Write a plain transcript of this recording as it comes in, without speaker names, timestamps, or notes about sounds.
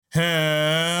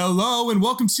Hello and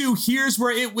welcome to Here's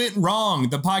Where It Went Wrong,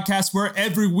 the podcast where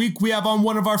every week we have on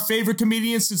one of our favorite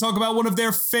comedians to talk about one of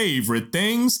their favorite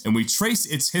things, and we trace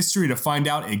its history to find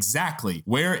out exactly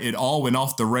where it all went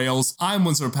off the rails. I'm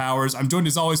Winslow Powers. I'm joined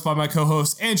as always by my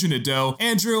co-host Andrew Nadeau.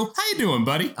 Andrew, how you doing,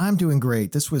 buddy? I'm doing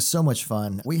great. This was so much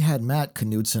fun. We had Matt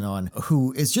Knudsen on,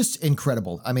 who is just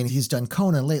incredible. I mean, he's done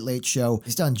Conan, Late Late Show.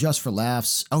 He's done Just for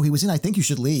Laughs. Oh, he was in I Think You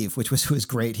Should Leave, which was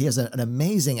great. He has an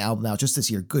amazing album out just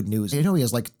this year, Good News. I know he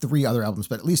has like 3 other albums,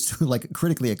 but at least like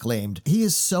critically acclaimed. He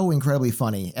is so incredibly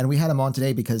funny, and we had him on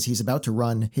today because he's about to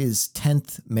run his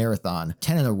 10th marathon,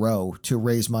 10 in a row, to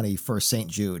raise money for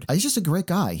St. Jude. He's just a great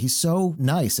guy. He's so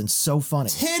nice and so funny.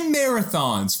 10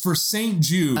 marathons for St.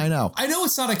 Jude. I know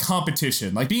it's not a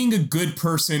competition. Like, being a good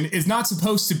person is not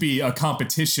supposed to be a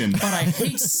competition, but I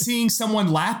hate seeing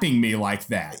someone lapping me like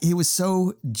that. He was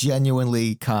so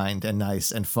genuinely kind and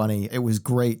nice and funny. It was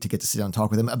great to get to sit down and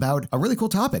talk with him about a really cool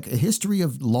topic, a history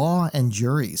of law and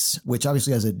juries, which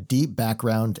obviously has a deep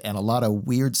background and a lot of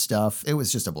weird stuff. It was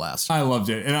just a blast. I loved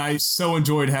it, and I so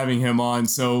enjoyed having him on.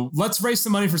 So let's raise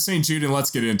some money for St. Jude and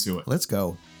let's get into it. Let's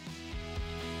go.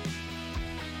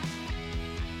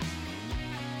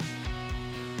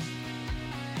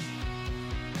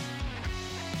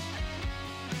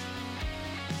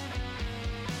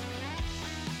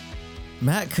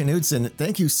 Matt Knudsen,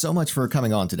 thank you so much for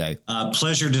coming on today.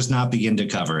 Pleasure does not begin to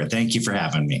cover it. Thank you for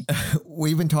having me.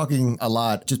 We've been talking a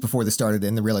lot just before this started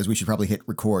and then realized we should probably hit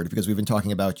record because we've been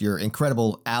talking about your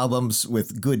incredible albums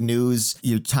with Good News,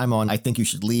 your time on I Think You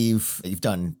Should Leave. You've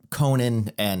done Conan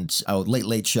and Late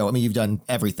Late Show. I mean, you've done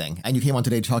everything. And you came on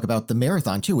today to talk about the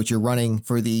marathon too, which you're running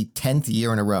for the 10th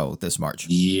year in a row this March.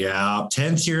 Yeah,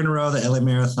 10th year in a row, the LA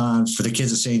Marathon for the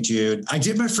kids at St. Jude. I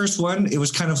did my first one. It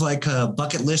was kind of like a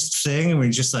bucket list thing. And we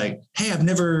were just like, hey, I've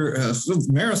never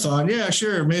marathon. Yeah,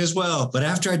 sure. May as well. But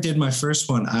after I did my first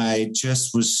one, I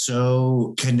just was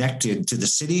so connected to the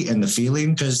city and the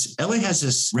feeling, because LA has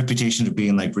this reputation of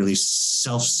being like really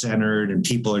self-centered and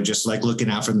people are just like looking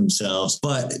out for themselves.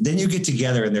 But then you get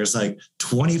together and there's like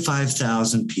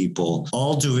 25,000 people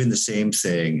all doing the same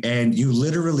thing. And you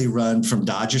literally run from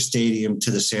Dodger Stadium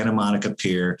to the Santa Monica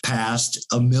Pier past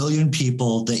 1 million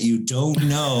people that you don't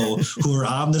know who are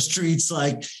on the streets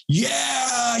like,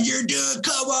 yeah, you're doing,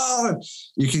 come on.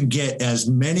 You can get as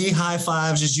many high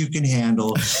fives as you can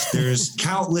handle. There's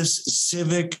countless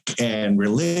civic and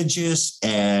religious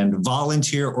and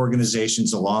volunteer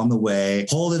organizations along the way,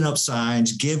 holding up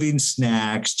signs, giving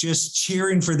snacks, just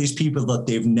cheering for these people that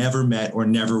they've never met or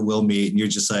never will meet. And you're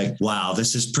just like, wow,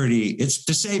 this is pretty, it's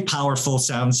to say powerful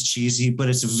sounds cheesy, but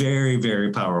it's a very,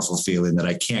 very powerful feeling that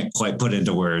I can't quite put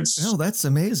into words. Oh, that's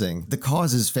amazing. The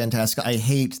cause is fantastic. I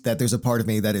hate that there's a part of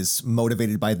me that is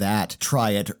motivated by that.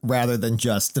 Try it rather than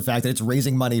just the fact that it's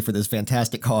raising money for this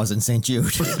fantastic cause in St.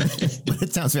 Jude. But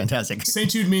it sounds fantastic. St.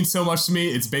 Jude means so much to me.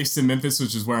 It's based in Memphis,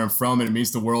 which is where I'm from, and it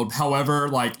means the world. However,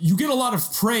 like, you get a lot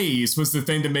of praise was the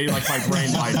thing that made like my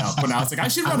brain light up when I was like, I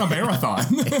should run a marathon.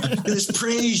 This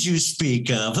praise you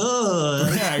speak of.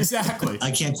 Oh. Yeah, exactly.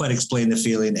 I can't quite explain the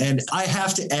feeling. And I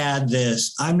have to add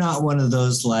this. I'm not one of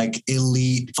those like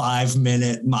elite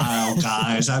 5-minute mile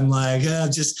guys. I'm like,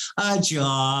 I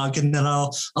jog and then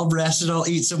I'll rest and I'll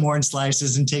eat some orange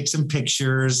slices and take some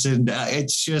pictures. And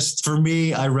it's just, for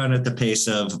me, I run at the pace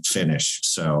of finish.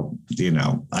 So,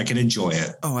 I can enjoy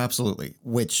it. Oh, absolutely.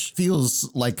 Which feels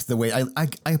like the way I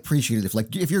appreciate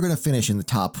it. If you're going to finish in the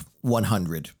top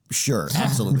 100, sure,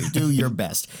 absolutely. Do your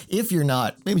best. If you're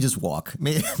not, maybe just walk.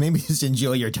 Maybe just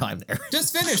enjoy your time there.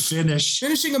 Just finish.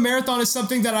 Finishing a marathon is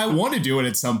something that I want to do it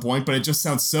at some point, but it just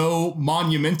sounds so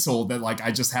monumental that like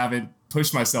I just haven't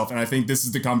pushed myself, and I think this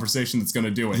is the conversation that's going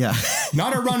to do it. Yeah.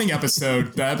 Not a running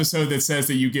episode, the episode that says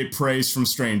that you get praise from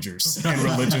strangers and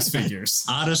religious figures.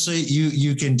 Honestly,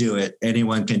 you can do it.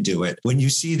 Anyone can do it. When you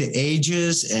see the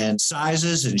ages and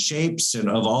sizes and shapes and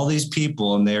of all these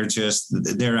people, and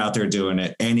they're out there doing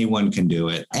it, anyone can do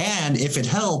it. And if it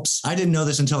helps, I didn't know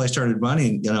this until I started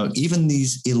running, even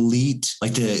these elite,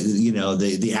 like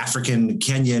the African,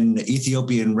 Kenyan,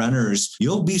 Ethiopian runners,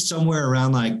 you'll be somewhere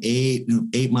around like 8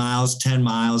 miles, 10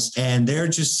 miles, and they're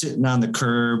just sitting on the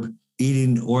curb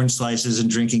eating orange slices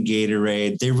and drinking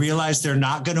Gatorade. They realize they're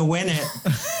not going to win it.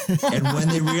 And when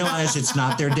they realize it's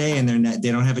not their day and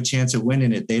they don't have a chance at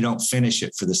winning it, they don't finish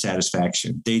it for the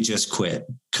satisfaction. They just quit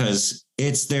because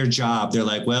it's their job. They're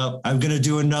like, well, I'm going to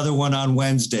do another one on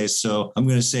Wednesday, so I'm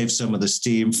going to save some of the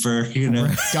steam for,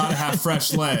 Gotta have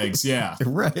fresh legs. Yeah.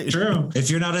 Right. True. If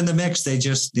you're not in the mix, they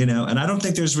just, and I don't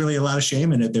think there's really a lot of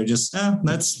shame in it. They're just,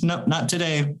 that's not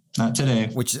today. Not today.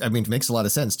 Which, I mean, makes a lot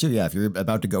of sense too. Yeah. If you're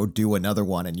about to go do another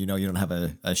one and you don't have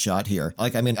a shot here.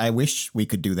 Like, I mean, I wish we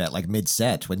could do that like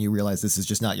mid-set when you realize this is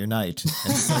just not your night.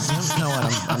 And it's like, you know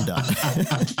what, I'm done.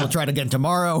 We'll try it again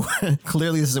tomorrow.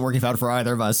 Clearly this isn't working out for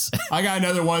either of us. I got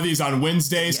another one of these on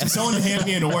Wednesdays. Can someone hand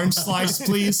me an orange slice,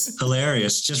 please?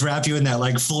 Hilarious. Just wrap you in that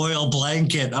like foil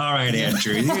blanket. All right,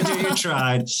 Andrew, you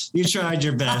tried. You tried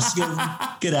your best.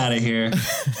 Get out of here.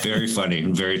 Very funny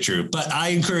and very true. But I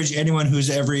encourage anyone who's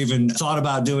ever even thought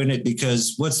about doing it,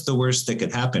 because what's the worst that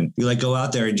could happen? You like go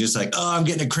out there and just like, oh, I'm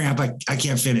getting a cramp. I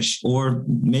can't finish. Or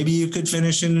maybe you could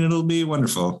finish and it'll be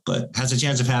wonderful, but has a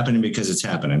chance of happening because it's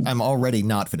happening. I'm already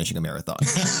not finishing a marathon.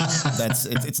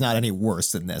 It's not any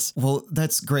worse than this. Well,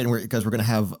 that's great. Because we're going to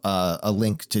have a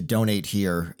link to donate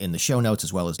here in the show notes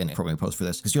as well as in the programming post for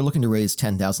this, because you're looking to raise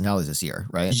 $10,000 this year,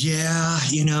 right? Yeah.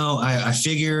 I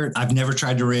figured I've never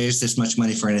tried to raise this much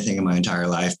money for anything in my entire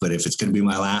life, but if it's going to be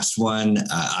my last one,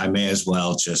 I may as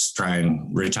well just try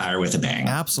and retire with a bang.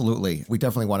 Absolutely. We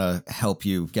definitely want to help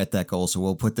you get that goal. So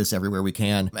we'll put this everywhere we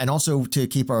can. And also to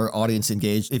keep our audience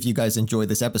engaged, if you guys enjoy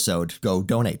this episode, go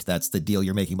donate. That's the deal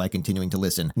you're making by continuing to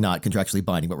listen, not contractually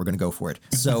binding, but we're going to go for it.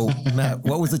 So Matt,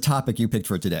 what was the topic you picked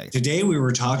for today? Today we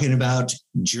were talking about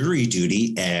jury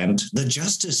duty and the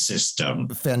justice system.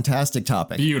 Fantastic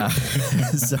topic.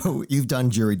 Beautiful. So you've done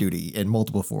jury duty in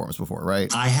multiple forms before,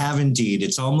 right? I have indeed.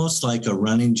 It's almost like a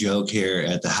running joke here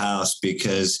at the house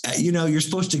because, you're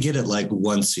supposed to get it like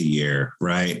once a year,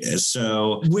 right?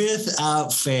 So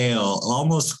without fail,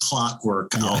 almost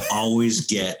clockwork, I'll always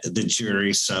get the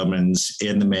jury summons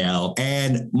in the mail.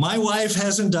 And my wife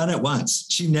hasn't done it once.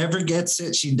 She never gets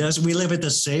it. She doesn't. We live at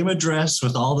the same address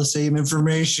with all the same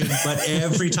information, but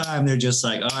every time they're just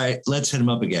like, all right, let's hit them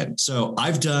up again. So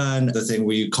I've done the thing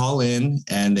where you call in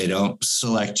and they don't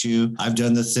select you. I've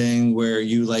done the thing where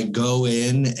you like go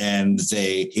in and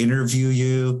they interview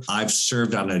you. I've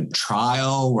served on a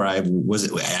trial where I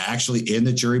was actually in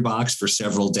the jury box for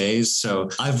several days. So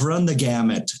I've run the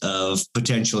gamut of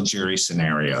potential jury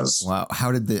scenarios. Wow.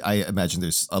 I imagine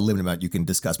there's a limited amount you can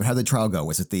discuss, but how did the trial go?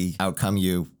 Was it the outcome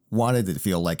you wanted? Did it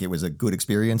feel like it was a good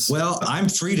experience? Well, I'm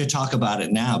free to talk about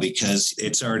it now because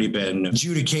it's already been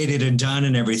adjudicated and done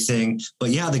and everything. But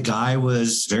yeah, the guy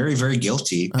was very, very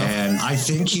guilty. Oh. And I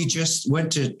think he just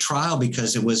went to trial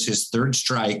because it was his third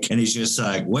strike. And he's just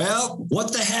like, well,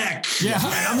 what the heck? Yeah.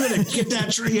 I'm going to get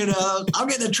that, I'm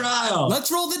getting a trial.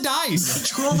 Let's roll the dice.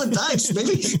 Let's roll the dice.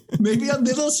 Maybe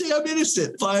they'll say I'm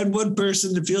innocent. Find one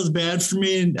person that feels bad for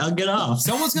me and I'll get off.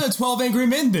 Someone's going to 12 Angry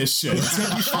Men this shit. It's going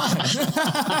to be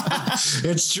fine.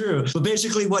 It's true. But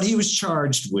basically what he was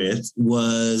charged with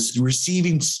was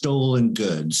receiving stolen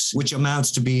goods, which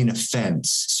amounts to being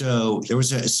offense. So there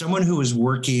was someone who was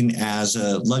working as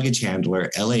a luggage handler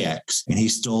at LAX, and he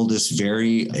stole this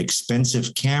very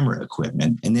expensive camera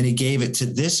equipment. And then he gave it to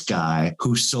this guy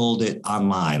who sold it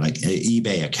online, like an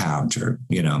eBay account or,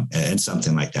 and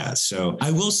something like that. So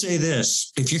I will say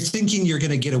this, if you're thinking you're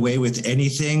going to get away with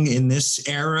anything in this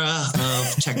era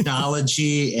of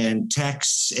technology and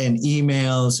texts and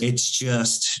emails, it's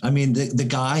just, the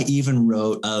guy even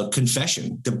wrote a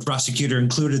confession. The prosecutor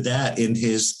included that in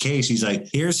his case. He's like,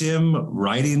 here's him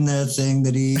writing the thing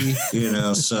that he,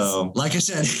 so like I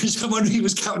said, someone he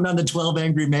was counting on the 12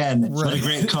 Angry Men. Right. What a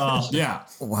great call. Yeah.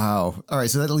 Wow. All right.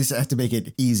 So that at least have to make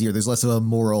it easier. There's less of a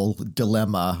moral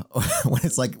dilemma when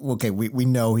it's like, okay, we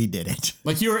know he did it.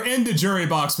 Like you were in the jury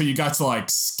box, but you got to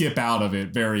skip out of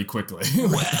it very quickly.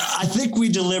 Well, I think we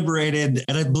deliberated,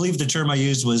 and I believe the term I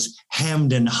used was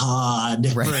hemmed and hawed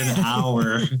for an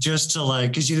hour just to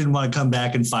because you didn't want to come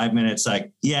back in 5 minutes.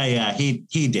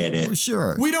 He did it.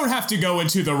 Sure. We don't have to go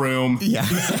into the room. Yeah.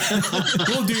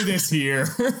 We'll do this here.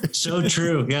 So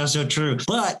true. Yeah, so true.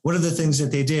 But one of the things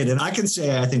that they did, and I can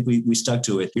say, I think we stuck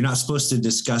to it. You're not supposed to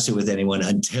discuss it with anyone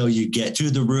until you get to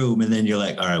the room. And then you're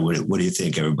like, all right, what do you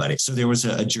think, everybody? So there was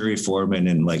a jury foreman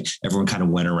and everyone kind of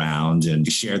went around and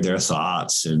shared their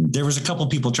thoughts. And there was a couple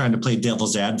people trying to play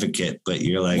devil's advocate, but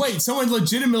you're like, wait, someone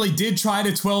legitimately did try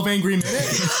to 12 Angry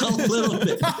Minutes? A little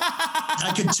bit.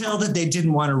 I could tell that they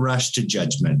didn't want to rush to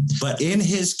judgment. But in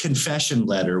his confession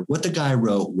letter, what the guy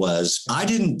wrote was, I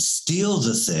didn't steal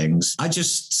the things. I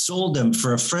just sold them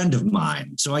for a friend of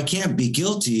mine. So I can't be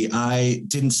guilty. I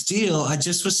didn't steal. I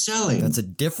just was selling. That's a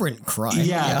different crime.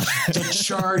 Yeah. The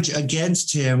charge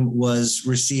against him was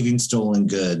receiving stolen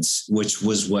goods, which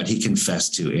was what he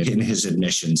confessed to in his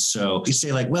admission. So you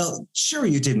say well, sure,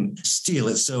 you didn't steal steal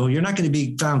it. So you're not going to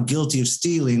be found guilty of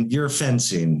stealing. You're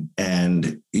fencing,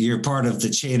 and you're part of the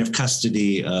chain of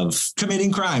custody of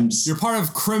committing crimes. You're part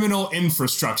of criminal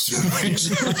infrastructure.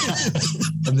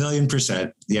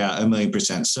 1,000,000%. Yeah,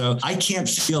 1,000,000%. So I can't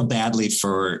feel badly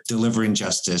for delivering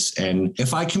justice. And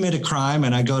if I commit a crime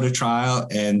and I go to trial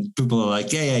and people are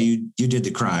like, yeah, you did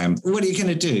the crime, what are you going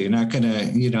to do? You're not going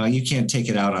to, you can't take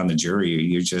it out on the jury.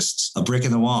 You're just a brick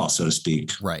in the wall, so to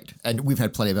speak. Right. And we've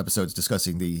had plenty of episodes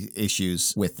discussing the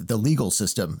issues with the legal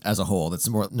system as a whole that's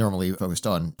more normally focused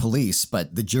on police,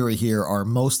 but the jury here are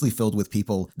mostly filled with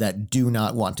people that do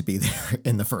not want to be there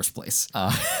in the first place,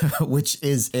 which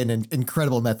is an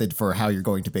incredible method for how you're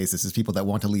going to base this, is people that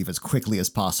want to leave as quickly as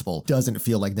possible. Doesn't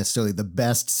feel like necessarily the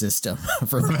best system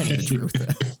for finding the truth.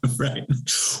 Right.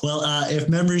 Well, if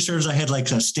memory serves, I had like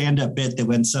a stand-up bit that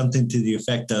went something to the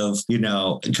effect of,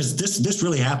 because this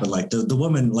really happened. Like the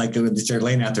woman, like when they're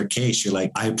laying out their case, you're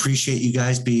like, I appreciate you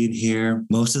guys being here.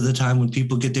 Most of the time when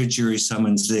people get their jury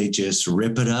summons, they just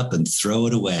rip it up and throw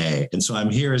it away. And so I'm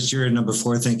here as juror number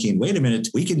 4 thinking, wait a minute,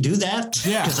 we can do that?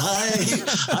 Yeah.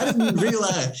 Because I didn't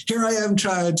realize, here I am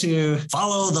trying to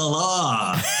follow the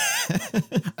law.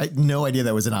 I had no idea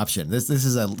that was an option. This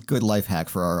is a good life hack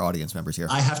for our audience members here.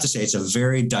 I have to say it's a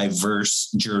very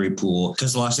diverse jury pool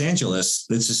because Los Angeles,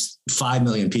 this is 5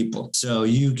 million people. So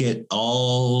you get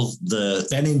all the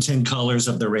Bennington colors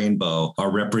of the rainbow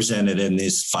are represented in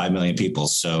these 5 million people.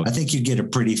 So I think you get a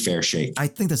pretty fair shake. I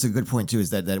think that's a good point too,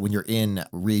 is that when you're in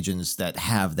regions that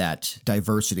have that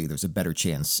diversity, there's a better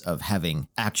chance of having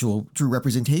actual true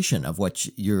representation of what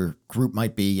your group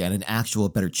might be, and an actual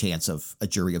better chance of a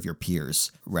jury of your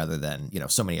peers, rather than,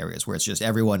 so many areas where it's just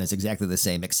everyone is exactly the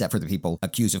same except for the people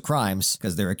accused of crimes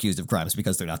because they're accused of crimes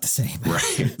because they're not the same.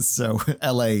 Right. So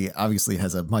LA obviously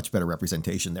has a much better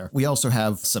representation there. We also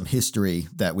have some history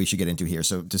that we should get into here.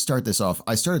 So to start this off,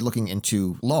 I started looking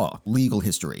into legal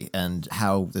history, and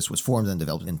how this was formed and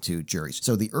developed into juries.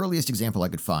 So the earliest example I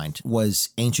could find was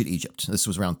ancient Egypt. This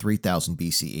was around 3000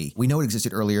 BCE. We know it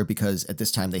existed earlier because at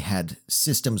this time they had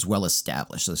systems well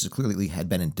established. So this clearly had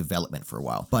been in development for a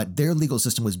while. But their legal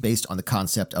system was based on the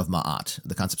concept of Ma'at,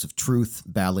 the concepts of truth,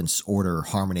 balance, order,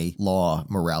 harmony, law,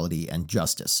 morality, and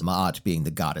justice. Ma'at being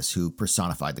the goddess who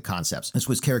personified the concepts. This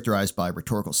was characterized by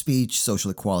rhetorical speech, social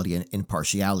equality, and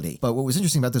impartiality. But what was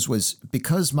interesting about this was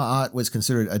because Ma'at was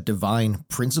considered a divine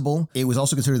principle, it was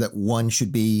also considered that one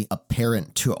should be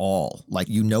apparent to all. Like,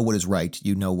 what is right,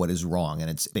 what is wrong, and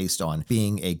it's based on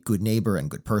being a good neighbor and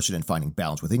good person and finding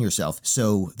balance within yourself.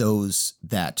 So those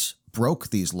that broke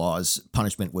these laws,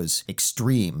 punishment was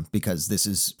extreme, because this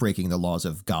is breaking the laws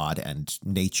of God and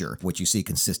nature, which you see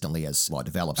consistently as law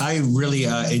develops. I really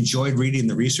enjoyed reading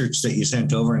the research that you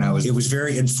sent over, and it was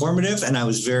very informative, and I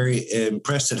was very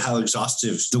impressed at how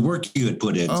exhaustive the work you had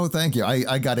put in. Oh, thank you.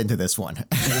 I got into this one.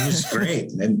 It was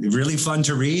great and really fun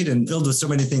to read and filled with so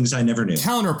many things I never knew.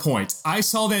 Counterpoint. I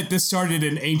saw that this started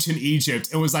in ancient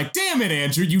Egypt and was like, damn it,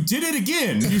 Andrew, you did it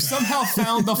again. You somehow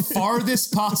found the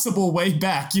farthest possible way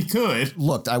back you could.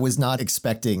 Look, I was not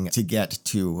expecting to get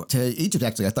to Egypt,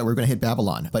 actually. I thought we were going to hit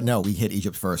Babylon, but no, we hit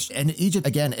Egypt first. And Egypt,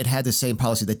 again, it had the same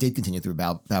policy that did continue through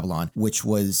Babylon, which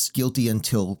was guilty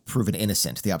until proven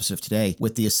innocent, the opposite of today,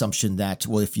 with the assumption that,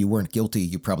 well, if you weren't guilty,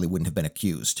 you probably wouldn't have been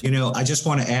accused. I just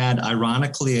want to add,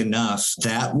 ironically enough,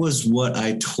 that was what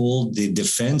I told the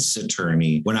defense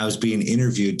attorney when I was being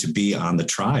interviewed to be on the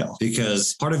trial,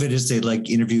 because part of it is they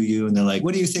interview you and they're like,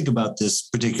 what do you think about this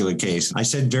particular case? I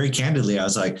said very candidly, I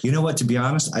was like, you know what, to be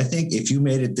honest, I think if you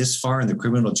made it this far in the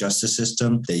criminal justice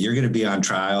system that you're going to be on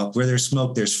trial. Where there's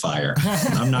smoke, there's fire.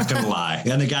 I'm not going to lie.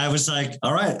 And the guy was like,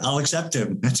 all right, I'll accept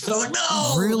him. And so I was like,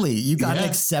 no. Really? You got an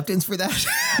acceptance for that?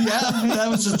 Yeah, that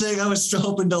was the thing. I was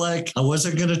hoping to I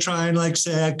wasn't going to try and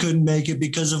say I couldn't make it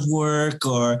because of work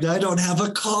or I don't have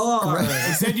a car. Right.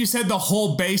 Instead, you said the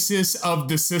whole basis of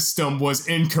the system was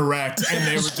incorrect, and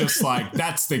they were just like,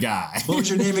 that's the guy. What was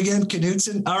your name again?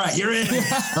 Knudsen? All right, you're in.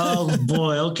 Oh,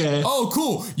 boy. Okay. Oh,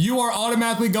 cool. You are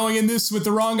automatically going in this with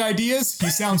the wrong ideas? He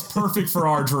sounds perfect for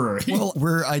our jury. Well,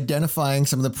 we're identifying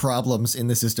some of the problems in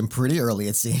the system pretty early,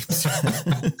 it seems.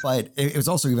 But it was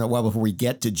also even a while before we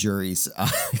get to juries.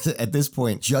 At this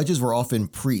point, judges were often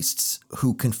priests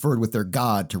who conferred with their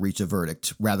god to reach a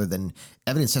verdict, rather than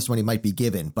evidence testimony might be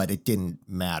given, but it didn't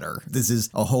matter. This is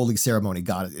a holy ceremony.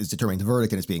 God is determining the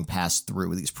verdict, and it's being passed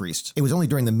through these priests. It was only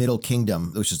during the Middle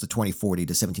Kingdom, which is the 2040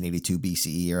 to 1782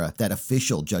 BCE era, that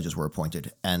official judges were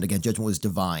appointed. And again, judgment was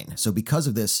divine. So because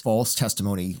of this, false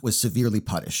testimony was severely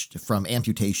punished, from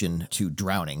amputation to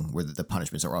drowning, where the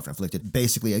punishments are often inflicted.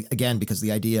 Basically, again, because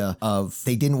the idea of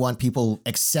they didn't want people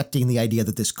accepting the idea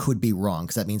that this could be wrong,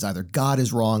 because that means either God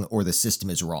is wrong or the system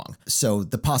is wrong. So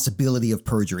the possibility of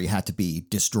perjury had to be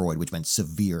destroyed, which meant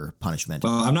severe punishment.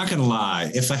 Well, I'm not going to lie.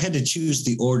 If I had to choose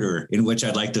the order in which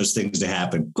I'd like those things to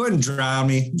happen, go ahead and drown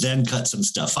me, then cut some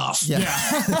stuff off. Yeah.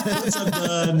 Once I'm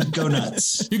done, go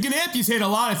nuts. You can amputate a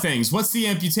lot of things. What's the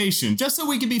amputation? Just so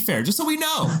we can be fair, just so we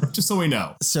know. Just so we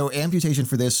know. So amputation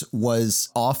for this was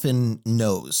often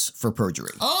nose for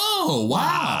perjury. Oh,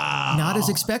 wow. Not as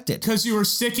expected. Because you were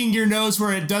sticking your nose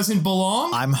where it doesn't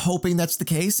belong? I'm hoping that's the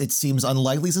case. It seems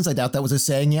unlikely since I doubt that was a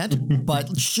saying yet,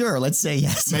 but sure, let's say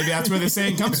yes. Maybe that's where the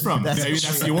saying comes from. Maybe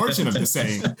that's the origin of the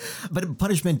saying. But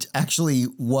punishment actually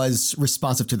was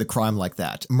responsive to the crime like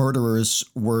that. Murderers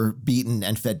were beaten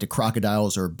and fed to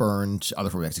crocodiles or burned, other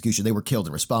form of execution. They were killed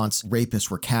in response. Rapists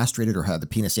were castrated or had the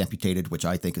penis amputated, which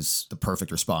I think is the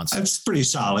perfect response. That's pretty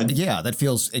solid. Yeah, that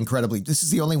feels incredibly. This is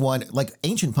the only one, like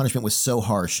ancient punishment was so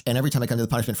harsh. And every time I come to the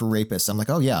punishment for rapists, I'm like,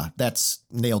 oh yeah, that's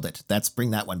nailed it.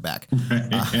 Bring that one back.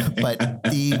 But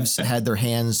thieves had their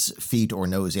hands, feet, or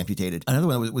nose amputated. Another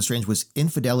one that was strange was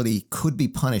infidelity could be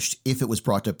punished if it was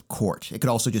brought to court. It could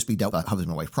also just be dealt with husband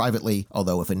and wife privately,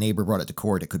 although if a neighbor brought it to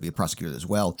court, it could be prosecuted as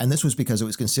well. And this was because it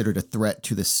was considered a threat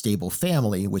to the stable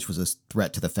family, which was a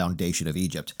threat to the foundation of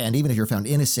Egypt. And even if you're found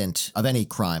innocent of any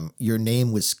crime, your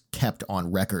name was kept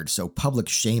on record. So public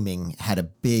shaming had a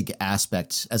big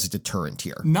aspect as a deterrent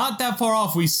here. Not that far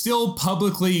off. We still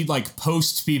publicly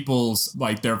post people's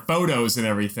their photos and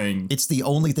everything. It's the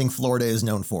only thing Florida is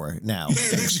known for now.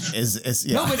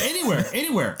 Yeah. No, but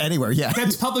anywhere, yeah.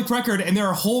 That's public record, and there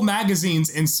are whole magazines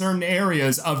in certain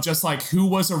areas of just who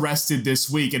was arrested this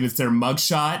week, and it's their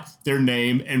mugshot, their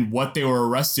name, and what they were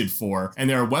arrested for. And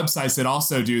there are websites that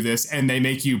also do this, and they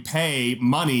make you pay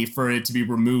money for it to be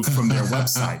removed from their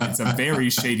website. It's a very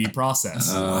shady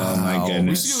process. Oh my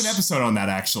goodness. We should do an episode on that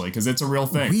actually, because it's a real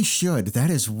thing. We should. That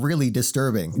is really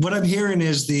disturbing. What I'm hearing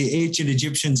is the ancient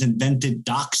Egyptians invented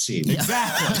doxing.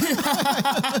 Exactly.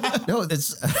 No,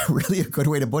 that's really a good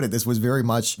way to put it. This was very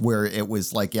much where it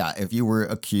was if you were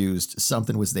accused,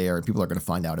 something was there and people are going to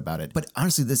find out about it. But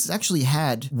honestly, this actually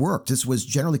had worked. This was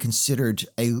generally considered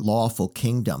a lawful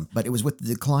kingdom, but it was with the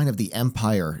decline of the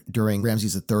empire during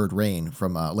Ramses III's reign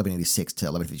from 1186 to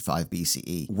 1155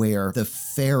 BCE, where the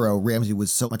pharaoh, Ramses,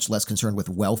 was so much less concerned with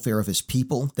welfare of his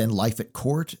people than life at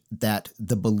court that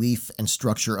the belief and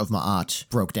structure of Ma'at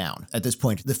broke down. At this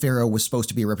point, the pharaoh was supposed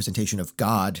to be a representation of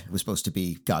God. It was supposed to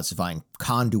be God's divine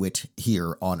conduit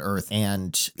here on earth,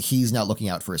 and he's not looking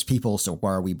out for his people, so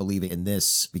why are we believing in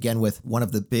this? To begin with, one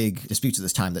of the big disputes at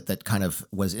this time that kind of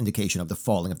was indication of the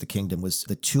falling of the kingdom was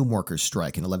the tomb workers'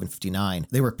 strike in 1159.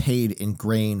 They were paid in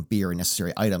grain, beer, and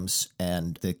necessary items,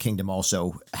 and the kingdom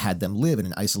also had them live in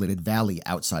an isolated valley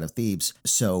outside of Thebes,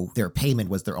 so their payment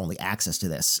was their only access to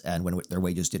this, and when their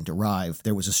wages didn't arrive,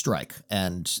 there was a strike,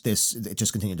 and it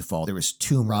just continued to fall. There was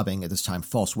tomb robbing at this time,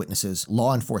 false witnesses,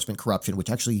 law enforcement corruption, which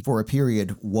actually for a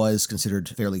period was considered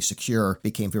fairly secure,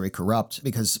 became very corrupt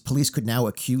because police could now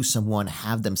accuse someone,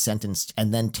 have them sentenced,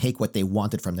 and then take what they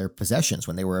wanted from their possessions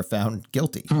when they were found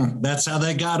guilty. That's how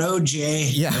they got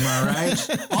OJ. Yeah. Am I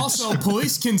right? Also,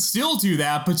 police can still do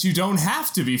that, but you don't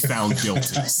have to be found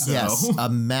guilty. So. Yes, a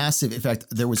massive. In fact,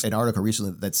 there was an article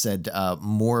recently that said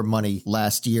more money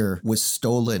last year was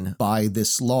stolen by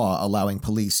this law allowing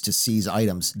police to seize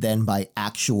items than by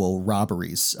actual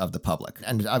robberies of the public.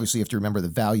 And obviously, you have to remember the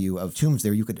value of tombs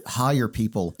there. You could hire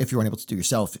people, if you were unable to do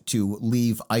yourself, to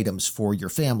leave items for your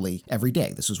family every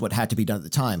day. This was what had to be done at the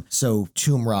time. So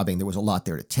tomb robbing, there was a lot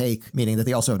there to take, meaning that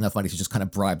they also have enough money to just kind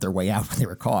of bribe their way out when they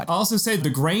were caught. I'll also say the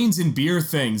grains and beer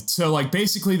things. So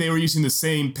basically they were using the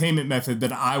same payment method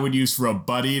that I would use for a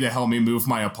buddy to help me move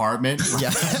my apartment.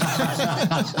 Yeah.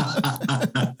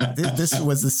 This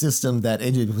was the system that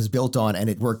Egypt was built on, and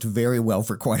it worked very well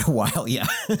for quite a while. Yeah.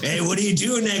 Hey, what are you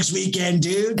doing next weekend,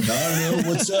 dude? I don't know.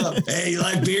 What's up? Hey, you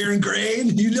like beer and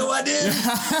grain? You know I did.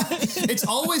 It's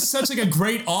always such a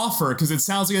great offer because it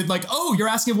sounds oh, you're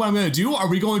asking what I'm going to do? Are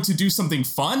we going to do something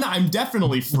fun? I'm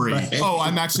definitely free. Right. Oh,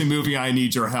 I'm actually moving. I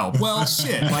need your help. Well,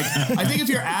 shit. I think if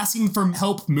you're asking for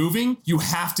help moving, you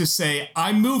have to say,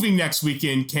 I'm moving next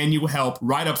weekend. Can you help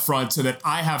right up front so that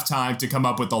I have time to come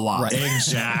up with a lot? Right.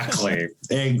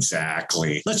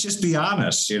 Exactly. Let's just be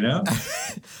honest, you know?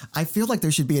 I feel like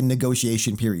there should be a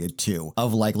negotiation period too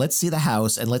of let's see the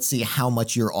house and let's see how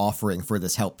much you're offering for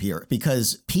this help here,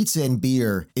 because pizza and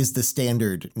beer is the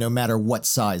standard no matter what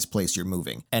size place you're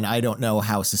moving. And I don't know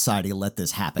how society let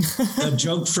this happen. A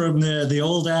joke from the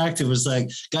old act. It was like,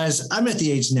 Guys, I'm at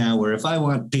the age now where if I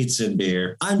want pizza and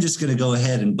beer, I'm just going to go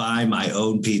ahead and buy my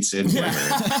own pizza and beer.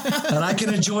 And I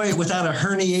can enjoy it without a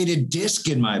herniated disc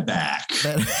in my back.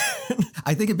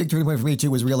 I think a big turning point for me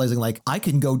too was realizing like I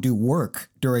can go do work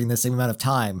during the same amount of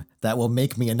time that will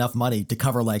make me enough money to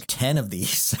cover like 10 of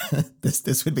these.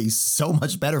 This would be so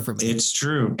much better for me. It's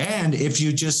true. And if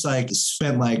you just like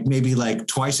spent like maybe like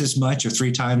twice as much or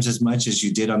 3 times as much as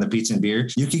you did on the pizza and beer,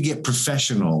 you could get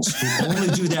professionals who only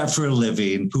do that for a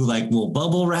living, who like will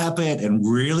bubble wrap it and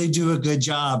really do a good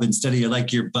job instead of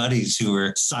like your buddies who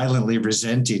are silently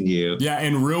resenting you. Yeah,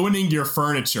 and ruining your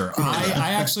furniture.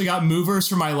 I actually got movers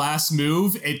for my last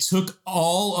move. It took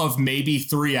all of maybe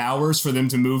 3 hours for them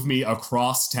to move me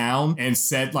across town and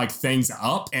set like things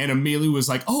up. And Amelia was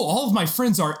like, oh, all of my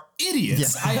friends are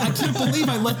idiots. Yeah. I can't believe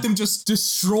I let them just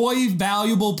destroy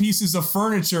valuable pieces of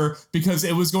furniture because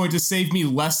it was going to save me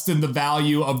less than the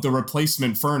value of the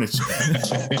replacement furniture.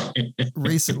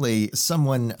 Recently,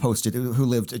 someone posted who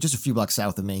lived just a few blocks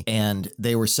south of me, and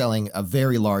they were selling a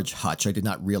very large hutch. I did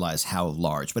not realize how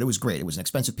large, but it was great. It was an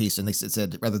expensive piece, and they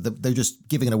said rather they're just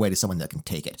giving it away to someone that can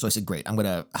take it. So I said, great, I'm going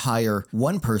to hire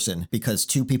one person because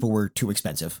 2 people were too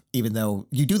expensive, even though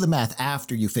you do the math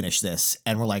after you finish this,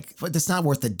 and we're like, but it's not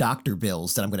worth the doctor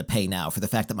bills that I'm going to pay now for the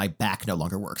fact that my back no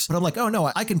longer works. But I'm like, oh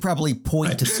no, I can probably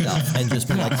point to stuff and just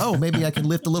be like, oh, maybe I can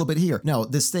lift a little bit here. No,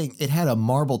 this thing, it had a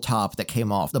marble top that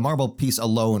came off. The marble piece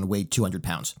alone weighed 200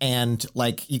 pounds. And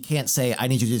like, you can't say, I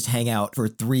need you to just hang out for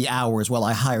 3 hours while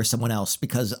I hire someone else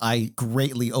because I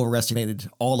greatly overestimated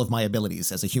all of my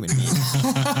abilities as a human being.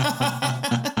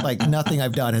 Like nothing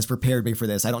I've done has prepared me for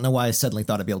this. I don't know why I suddenly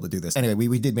thought I'd be able to do this. Anyway,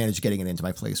 we did manage getting it into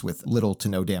my place with little to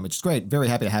no damage. It's great. Very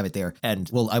happy to have it there. And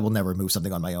I will never move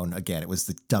something on my own again. It was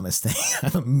the dumbest thing.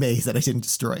 I'm amazed that I didn't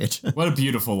destroy it. What a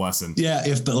beautiful lesson. Yeah,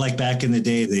 but like back in the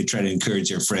day, they try to encourage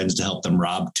their friends to help them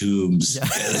rob tombs.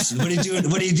 Yeah. What are you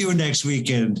doing? What are you doing next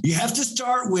weekend? You have to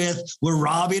start with, we're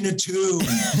robbing a tomb.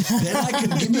 Then I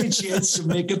can give me a chance to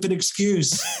make up an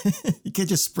excuse. You can't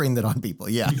just spring that on people.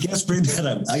 Yeah. You can't spring that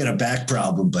on. I got a back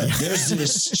problem, but there's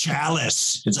this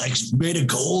chalice. It's like made of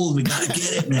gold. We got to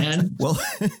get it, man. Well,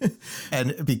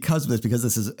 and because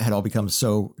this had all become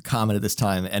so common at this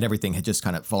time and everything had just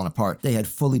kind of fallen apart, they had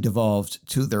fully devolved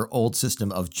to their old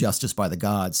system of justice by the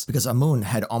gods because Amun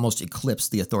had almost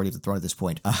eclipsed the authority of the throne at this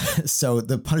point. So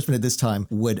the punishment at this time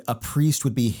a priest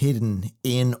would be hidden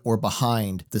in or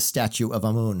behind the statue of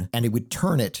Amun, and it would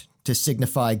turn it to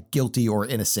signify guilty or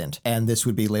innocent. And this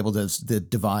would be labeled as the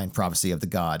divine prophecy of the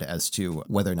god as to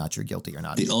whether or not you're guilty or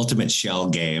not. The ultimate shell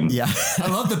game. Yeah. I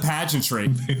love the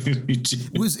pageantry.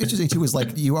 It was interesting too, was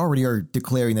like you already are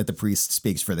declaring that the priest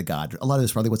speaks for the god. A lot of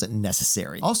this probably wasn't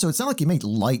necessary. Also, it's not like you made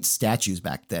light statues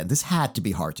back then. This had to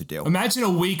be hard to do. Imagine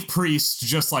a weak priest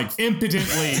just like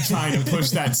impotently trying to push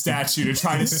that statue to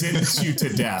try to sentence you to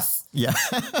death. Yeah.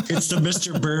 It's the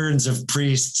Mr. Burns of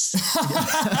priests.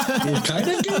 It kind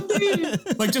of could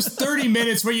be. Like just 30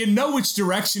 minutes where you know which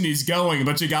direction he's going,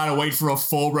 but you got to wait for a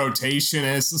full rotation.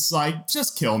 And it's just like,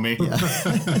 just kill me. Yeah.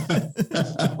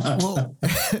 Well,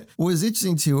 what was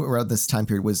interesting too around this time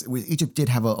period was Egypt did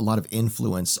have a lot of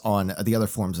influence on the other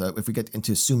forms. If we get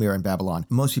into Sumer and Babylon,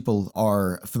 most people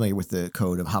are familiar with the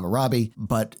Code of Hammurabi,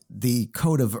 but the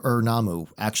Code of Ur-Nammu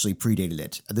actually predated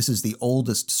it. This is the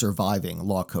oldest surviving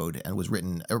law code and was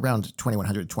written around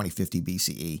 2100, 2050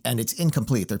 BCE. And it's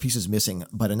incomplete. There are pieces missing,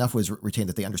 but enough was retained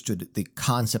that they understood the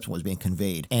concept was being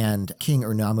conveyed. And King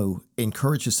Ur-Nammu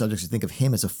encouraged his subjects to think of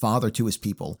him as a father to his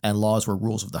people, and laws were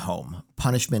rules of the home.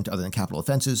 Punishment, other than capital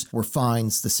offenses, were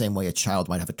fines the same way a child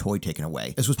might have a toy taken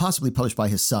away. This was possibly published by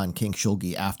his son, King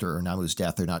Shulgi, after Ur-Nammu's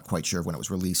death. They're not quite sure when it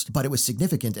was released, but it was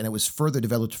significant, and it was further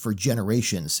developed for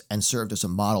generations and served as a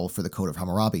model for the Code of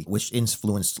Hammurabi, which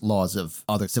influenced laws of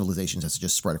other civilizations as it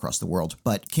just spread across the world.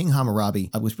 But King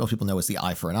Hammurabi, which most people know as the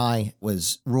eye for an eye,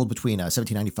 was ruled between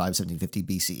 1795 1750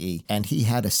 BCE, and he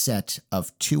had a set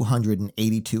of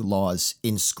 282 laws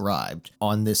inscribed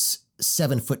on this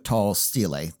 7-foot tall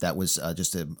stele that was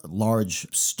just a large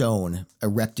stone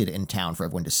erected in town for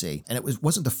everyone to see. And it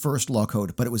wasn't the first law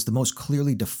code, but it was the most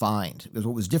clearly defined. Because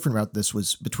what was different about this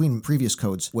was between previous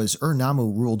codes was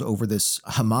Ur-Nammu ruled over this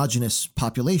homogenous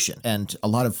population. And a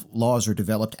lot of laws are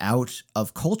developed out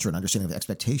of culture and understanding of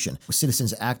expectation, with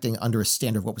citizens acting under a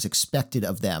standard of what was expected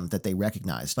of them that they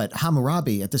recognized. But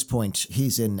Hammurabi, at this point,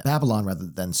 he's in Babylon rather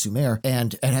than Sumer,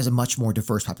 and it has a much more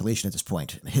diverse population at this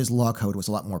point. His law code was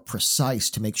a lot more precise precise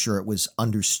to make sure it was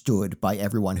understood by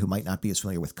everyone who might not be as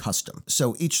familiar with custom.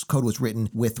 So each code was written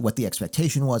with what the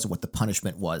expectation was and what the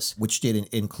punishment was, which did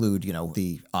include,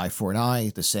 the eye for an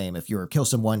eye, the same if you kill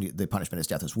someone, the punishment is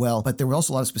death as well. But there were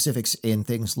also a lot of specifics in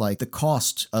things like the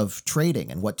cost of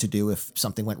trading and what to do if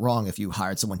something went wrong. If you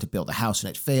hired someone to build a house and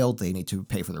it failed, they need to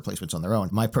pay for the replacements on their own.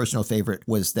 My personal favorite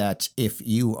was that if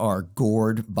you are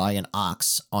gored by an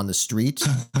ox on the street,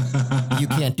 you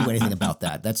can't do anything about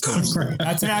that. That's totally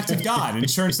That's an act of God.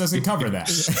 Insurance doesn't cover that.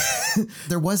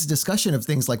 There was discussion of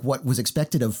things like what was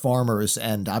expected of farmers,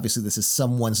 and obviously this is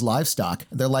someone's livestock.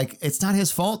 They're like, it's not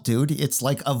his fault, dude. It's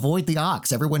like, avoid the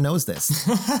ox. Everyone knows this.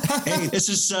 Hey, this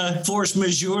is force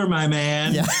majeure, my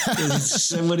man. Yeah.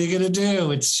 What are you going to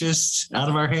do? It's just out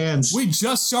of our hands. We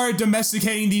just started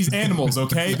domesticating these animals,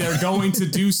 okay? They're going to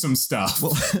do some stuff.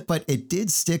 Well, but it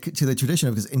did stick to the tradition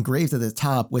because engraved at the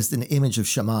top was an image of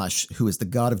Shamash, who is the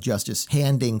god of justice,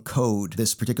 handing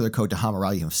this particular code to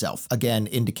Hammurabi himself. Again,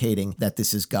 indicating that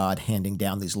this is God handing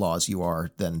down these laws. You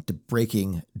are then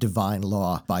breaking divine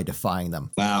law by defying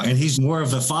them. Wow. And he's more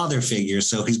of a father figure,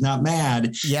 so he's not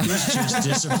mad. Yeah. He's just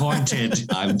disappointed.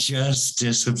 I'm just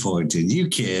disappointed. You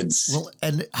kids. Well,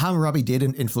 and Hammurabi did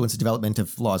influence the development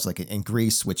of laws like in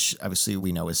Greece, which obviously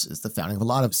we know is the founding of a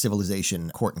lot of civilization,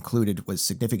 court included, was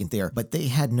significant there. But they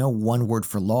had no one word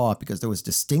for law because there was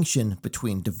distinction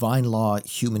between divine law,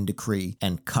 human decree,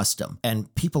 and custom.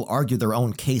 And people argue their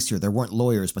own case here. There weren't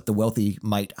lawyers, but the wealthy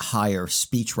might hire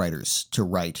speechwriters to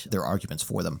write their arguments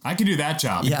for them. I can do that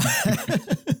job. Yeah.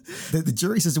 The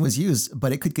jury system was used,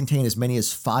 but it could contain as many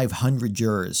as 500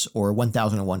 jurors, or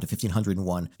 1,001 to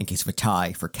 1,501 in case of a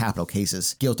tie for capital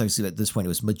cases. Guilt, obviously, at this point, it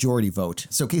was majority vote.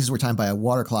 So cases were timed by a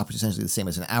water clock, which is essentially the same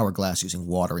as an hourglass using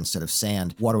water instead of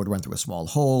sand. Water would run through a small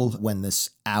hole. When this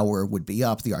hour would be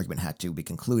up, the argument had to be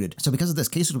concluded. So because of this,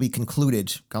 cases would be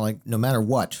concluded kind of like no matter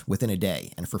what within a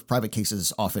day. And for private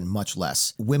cases, often much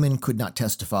less. Women could not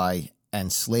testify, and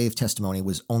slave testimony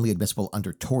was only admissible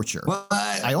under torture. What?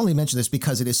 I only mention this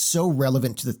because it is so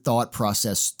relevant to the thought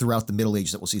process throughout the Middle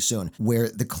Ages that we'll see soon, where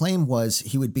the claim was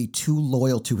he would be too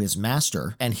loyal to his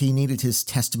master and he needed his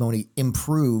testimony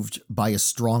improved by a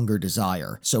stronger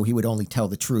desire. So he would only tell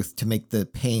the truth to make the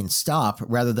pain stop,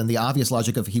 rather than the obvious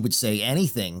logic of he would say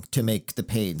anything to make the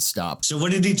pain stop. So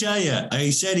what did he tell you?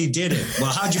 He said he did it.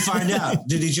 Well, how'd you find out?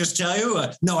 Did he just tell you?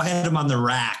 No, I had him on the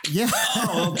rack. Yeah.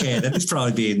 Oh, okay. Then he's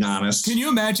probably being honest. Can you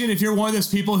imagine if you're one of those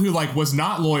people who was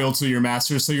not loyal to your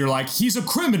master, so you're like, he's a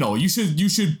criminal, you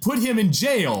should put him in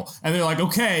jail, and they're like,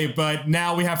 okay, but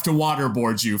now we have to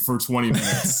waterboard you for 20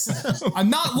 minutes. I'm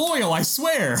not loyal, I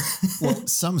swear. Well,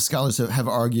 some scholars have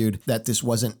argued that this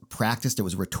wasn't practiced, it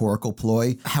was a rhetorical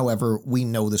ploy. However, we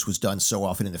know this was done so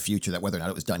often in the future that whether or not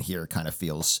it was done here kind of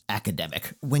feels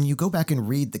academic. When you go back and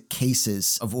read the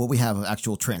cases of what we have,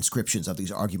 actual transcriptions of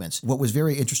these arguments, what was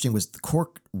very interesting was the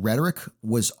court rhetoric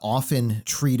was often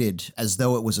treated as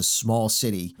though it was a small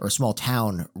city or a small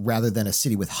town rather than a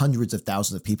city with hundreds of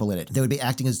thousands of people in it. They would be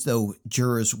acting as though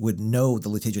jurors would know the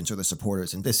litigants or the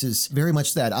supporters. And this is very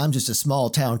much that. I'm just a small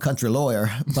town country lawyer,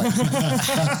 but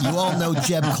you all know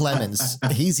Jeb Clemens.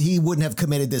 He wouldn't have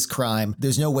committed this crime.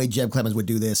 There's no way Jeb Clemens would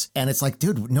do this. And it's like,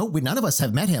 dude, no, none of us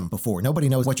have met him before. Nobody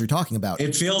knows what you're talking about.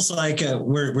 It feels like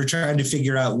we're trying to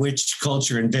figure out which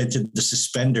culture invented the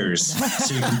suspenders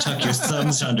so you can tuck your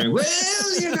thumbs under.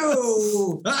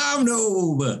 Well, I'm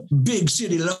no big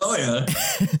city lawyer.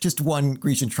 Just one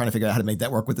Grecian trying to figure out how to make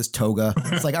that work with his toga.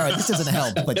 It's like, all right, this doesn't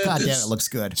help, but goddamn, it looks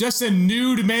good. Just a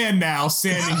nude man now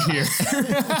standing here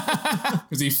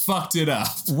because he fucked it up.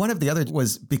 One of the other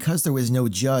was because there was no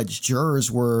judge,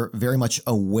 jurors were very much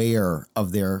aware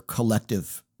of their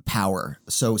collective power.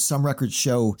 So some records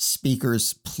show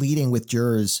speakers pleading with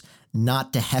jurors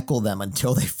not to heckle them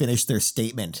until they finish their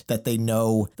statement that they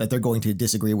know that they're going to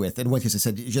disagree with. In one case, I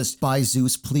said, just by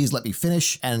Zeus, please let me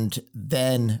finish. And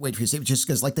then wait for your statement, just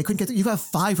because they couldn't get there. You have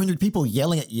 500 people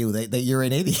yelling at you that you're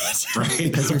an idiot right.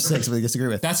 because you're saying something they disagree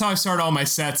with. That's how I start all my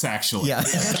sets, actually. Yeah.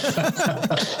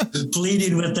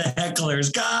 Pleading with the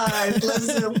hecklers. Guys,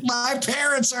 listen, my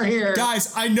parents are here.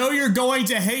 Guys, I know you're going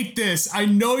to hate this. I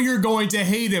know you're going to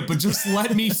hate it, but just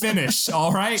let me finish,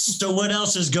 all right? So what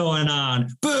else is going on?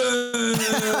 Boo!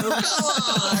 Come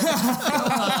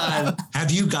on.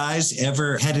 Have you guys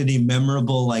ever had any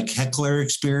memorable heckler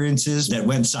experiences that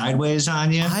went sideways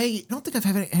on you? I don't think I've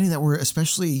had any that were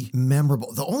especially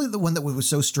memorable. The one that was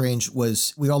so strange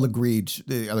was we all agreed,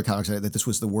 the other comics, that this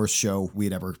was the worst show we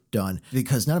had ever done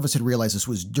because none of us had realized this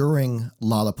was during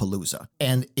Lollapalooza.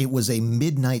 And it was a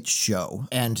midnight show.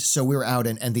 And so we were out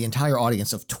and the entire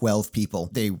audience of 12 people,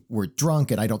 they were drunk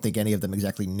and I don't think any of them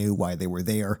exactly knew why they were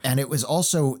there. And it was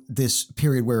also this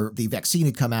period where the vaccine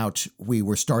had come out, we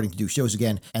were starting to do shows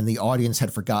again, and the audience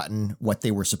had forgotten what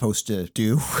they were supposed to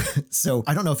do. So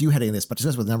I don't know if you had any of this, but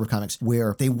just with a number of comics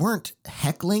where they weren't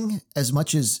heckling as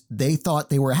much as they thought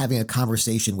they were having a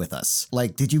conversation with us.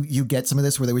 Like, did you get some of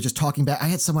this where they were just talking back? I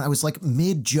had someone, I was like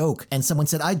mid-joke, and someone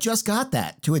said, I just got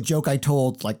that, to a joke I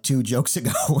told like 2 jokes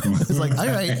ago. I was like, all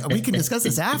right, we can discuss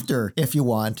this after if you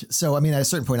want. So, I mean, at a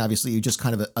certain point, obviously, you just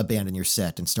kind of abandon your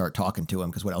set and start talking to them,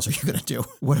 because what else are you going to do?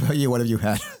 What about you? What have you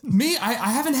had? Me, I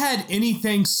haven't had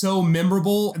anything so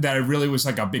memorable that it really was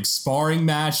like a big sparring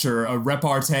match or a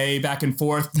repartee back and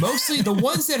forth. Mostly the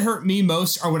ones that hurt me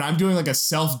most are when I'm doing like a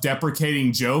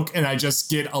self-deprecating joke and I just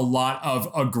get a lot of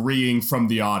agreeing from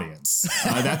the audience.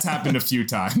 That's happened a few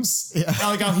times. Yeah.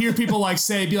 Like I'll hear people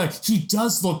be like, he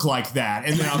does look like that.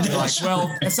 And then I'll be like,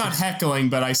 well, it's not heckling,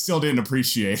 but I still didn't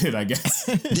appreciate it, I guess.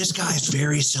 This guy's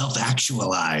very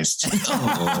self-actualized.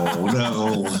 Oh,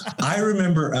 no. I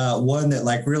remember one that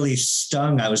like really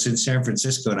stung. I was in San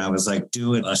Francisco and I was like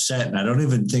doing a set, and I don't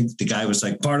even think the guy was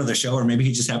like part of the show, or maybe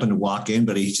he just happened to walk in,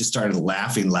 but he just started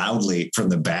laughing loudly from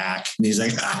the back. And he's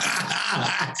like,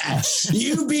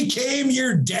 you became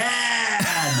your dad.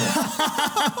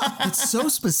 It's so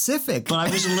specific. But I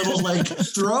was a little like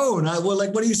thrown.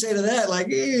 What do you say to that? Like,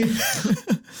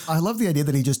 I love the idea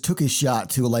that he just took his shot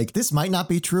to like, this might not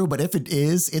be true, but if it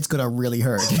is, it's going to really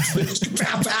hurt.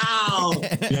 Pow, pow.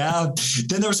 Yeah.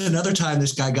 Then there was another time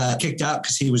this guy got kicked out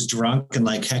because he was drunk and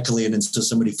like heckling. And so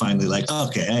somebody finally like,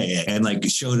 okay. And like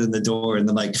showed him the door. And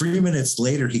then like 3 minutes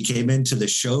later, he came into the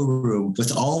showroom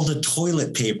with all the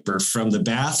toilet paper from the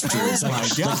bathrooms,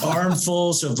 like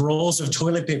armfuls of rolls of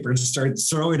toilet paper, and started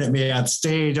throwing at me on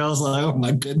stage. I was like, oh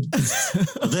my goodness,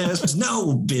 there's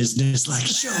no business like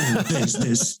show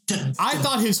business. I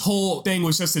thought his whole thing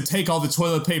was just to take all the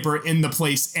toilet paper in the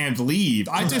place and leave.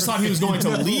 I just thought he was going to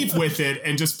leave with it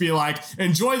and just be like,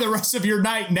 enjoy the rest of your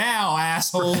night now,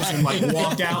 assholes, and like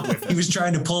walk out with it. He was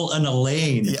trying to pull an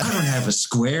Elaine. Yeah. I don't have a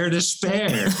square to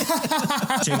spare.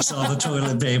 Takes all the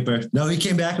toilet paper. No, he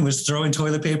came back and was throwing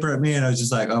toilet paper at me, and I was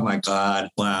just like, oh my God,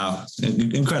 wow,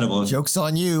 incredible. Joke's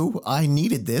on you. I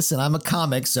needed this, and I'm a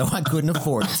comic, so I couldn't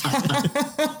afford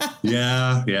it.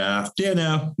 Yeah. You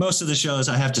know, most of the shows,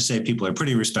 I have to say, people are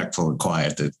pretty respectful and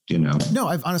quiet. That, you know. No,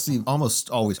 I've honestly almost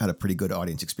always had a pretty good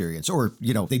audience experience. Or,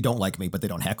 you know, they don't like me, but they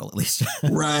don't heckle at least.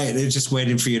 Right. They're just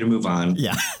waiting for you to move on.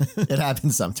 Yeah, it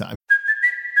happens sometimes.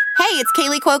 Hey, it's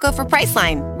Kaylee Cuoco for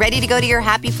Priceline. Ready to go to your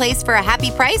happy place for a happy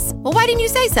price? Well, why didn't you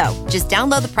say so? Just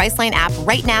download the Priceline app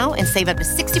right now and save up to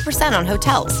 60% on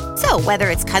hotels. So whether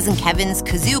it's Cousin Kevin's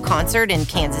Kazoo Concert in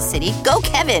Kansas City, go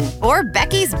Kevin, or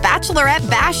Becky's Bachelorette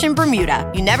Bash in Bermuda,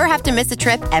 you never have to miss a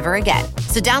trip ever again.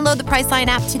 So download the Priceline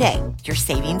app today. Your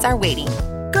savings are waiting.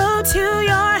 Go to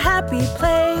your happy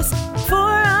place for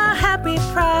a happy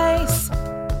price.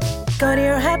 Go to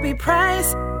your happy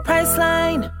price,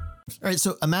 Priceline. All right,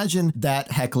 so imagine that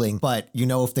heckling, but you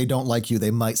know if they don't like you, they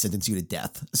might sentence you to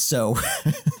death. So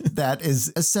that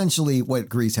is essentially what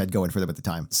Greece had going for them at the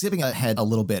time. Skipping ahead a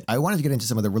little bit, I wanted to get into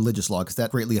some of the religious law because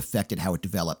that greatly affected how it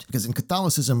developed. Because in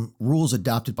Catholicism, rules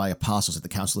adopted by apostles at the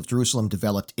Council of Jerusalem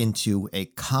developed into a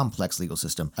complex legal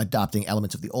system, adopting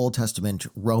elements of the Old Testament,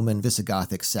 Roman,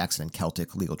 Visigothic, Saxon, and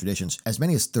Celtic legal traditions. As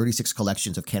many as 36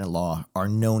 collections of canon law are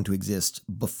known to exist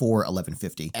before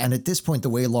 1150. And at this point, the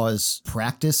way law is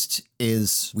practiced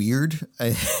is weird.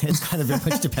 It's kind of very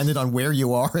much dependent on where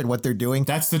you are and what they're doing.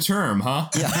 That's the term, huh?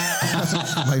 Yeah.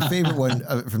 My favorite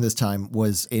one from this time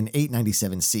was in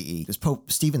 897 CE, because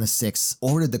Pope Stephen VI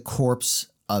ordered the corpse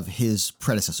of his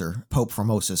predecessor, Pope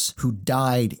Formosus, who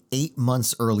died 8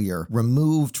 months earlier,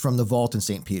 removed from the vault in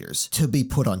St. Peter's to be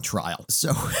put on trial.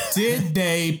 So did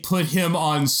they put him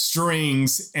on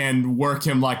strings and work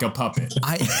him like a puppet?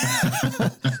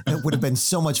 It would have been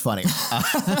so much funny.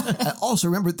 Also,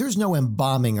 remember, there's no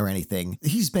embalming or anything.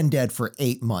 He's been dead for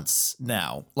 8 months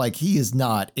now. Like, he is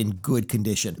not in good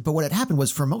condition. But what had happened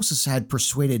was Formosus had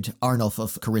persuaded Arnulf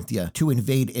of Carinthia to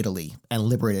invade Italy and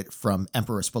liberate it from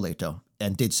Emperor Spoleto,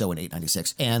 and did so in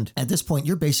 896. And at this point,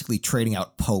 you're basically trading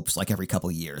out popes like every couple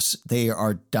of years. They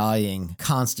are dying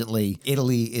constantly.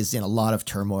 Italy is in a lot of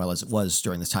turmoil, as it was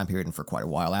during this time period and for quite a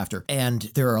while after. And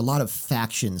there are a lot of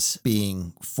factions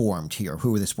being formed here.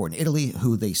 Who they support in Italy,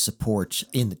 who they support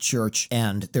in the church.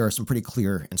 And there are some pretty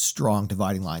clear and strong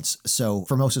dividing lines. So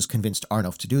Formosus convinced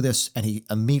Arnulf to do this, and he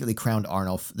immediately crowned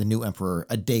Arnulf the new emperor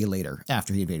a day later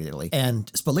after he invaded Italy. And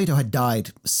Spoleto had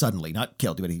died suddenly, not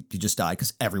killed, but he just died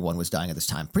because everyone was dying at this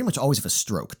time. Pretty much always have a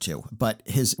stroke, too. But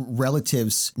his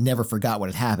relatives never forgot what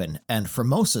had happened. And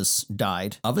Formosus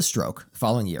died of a stroke the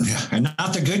following year. Yeah, and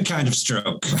not the good kind of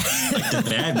stroke, like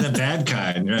the bad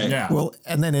kind, right? Yeah. Well,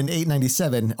 and then in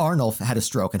 897, Arnulf had a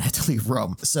stroke and had to leave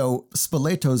Rome. So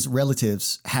Spoleto's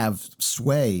relatives have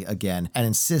sway again and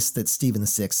insist that Stephen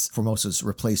VI, Formosa's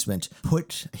replacement,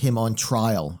 put him on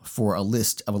trial for a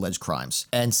list of alleged crimes.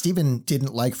 And Stephen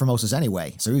didn't like Formosus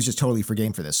anyway, so he was just totally for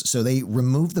game for this. So they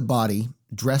removed the body,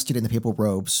 dressed it in the papal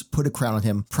robes, put a crown on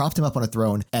him, propped him up on a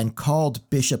throne, and called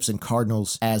bishops and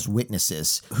cardinals as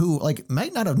witnesses who,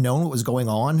 might not have known what was going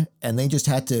on, and they just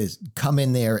had to come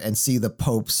in there and see the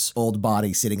Pope's old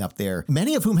body sitting up there,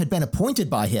 many of whom had been appointed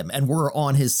by him and were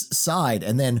on his side,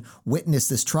 and then witnessed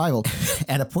this trial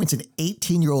and appoints an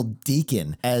 18-year-old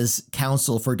deacon as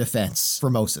counsel for defense for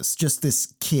Moses. Just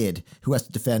this kid who has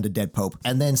to defend a dead Pope.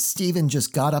 And then Stephen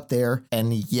just got up there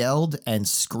and yelled and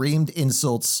screamed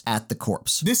insults at the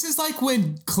corpse. This is like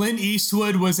when Clint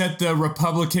Eastwood was at the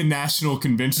Republican National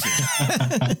Convention.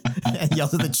 And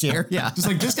yelled at the chair. Yeah. Just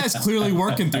like, this guy's clearly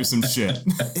working through some shit.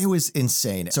 It was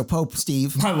insane. So Pope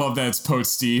Steve, I love that it's Pope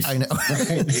Steve. I know,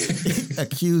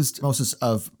 accused Moses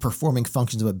of performing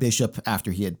functions of a bishop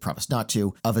after he had promised not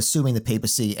to, of assuming the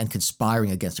papacy and conspiring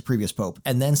against a previous pope,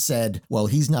 and then said, well,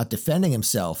 he's not defending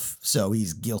himself, so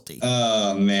he's guilty.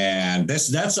 Oh man,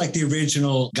 that's like the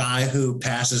original guy who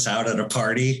passes out at a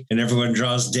party and everyone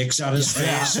draws dicks on his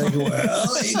face. Like,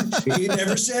 well, he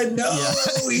never said no.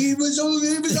 Yeah. He was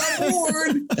on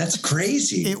board. That's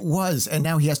crazy. It was, and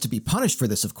now he has to be punished for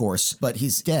this, of course, but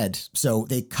he's dead. So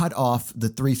they cut off the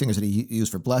 3 fingers that he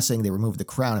used for blessing. They removed the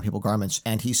crown and papal garments,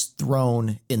 and he's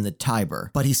thrown in the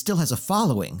Tiber. But he still has a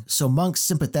following. So monks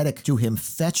sympathetic to him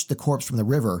fetched the corpse from the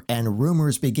river, and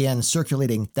rumors began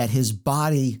circulating that his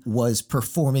body was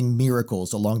performing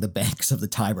miracles along the banks of the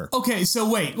Tiber. Okay, so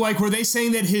wait, were they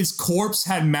saying that his corpse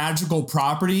had magical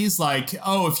properties? Like,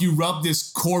 oh, if you rub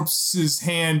this corpse's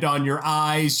hand on your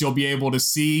eyes, you'll be able to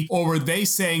see? Or were they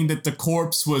saying that the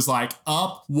corpse was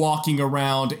up, walking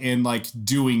around and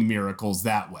doing miracles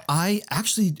that way? I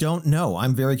actually don't know.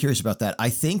 I'm very curious about that. I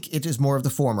think it is more of the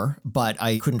former, but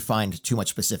I couldn't find too much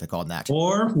specific on that.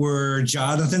 Or were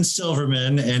Jonathan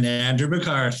Silverman and Andrew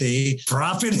McCarthy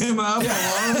propping him up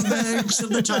along the banks of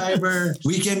the Tiber,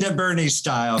 Weekend at Bernie's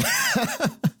style?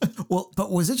 Well, but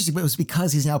what was interesting, it was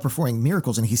because he's now performing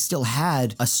miracles and he still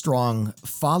had a strong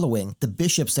following. The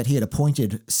bishops that he had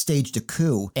appointed staged a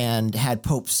coup and had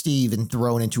Pope Stephen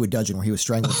thrown into a dungeon where he was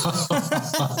strangled.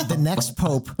 The next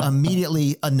pope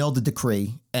immediately annulled the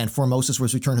decree, and Formosus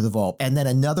was returned to the vault. And then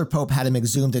another pope had him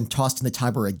exhumed and tossed in the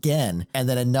Tiber again. And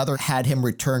then another had him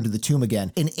returned to the tomb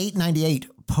again. In 898,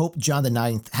 Pope John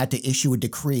IX had to issue a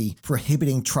decree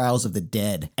prohibiting trials of the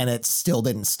dead, and it still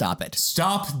didn't stop it.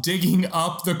 Stop digging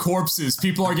up the corpses.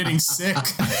 People are getting sick.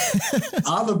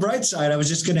 On the bright side, I was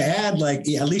just going to add,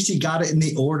 at least he got it in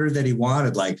the order that he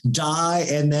wanted, die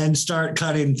and then start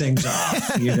cutting things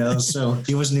off, so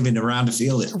he wasn't even around to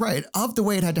feel it. Right. Of the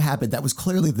way it had to happen, that was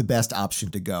clearly the best option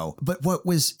to go. But what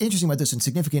was interesting about this and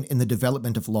significant in the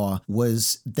development of law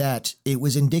was that it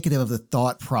was indicative of the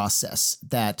thought process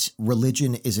that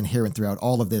religion is inherent throughout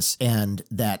all of this and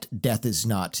that death is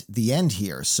not the end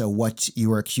here. So what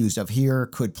you are accused of here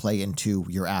could play into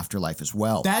your afterlife as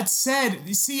well. That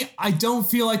said, see, I don't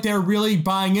feel like they're really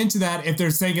buying into that if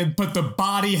they're saying, but the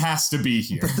body has to be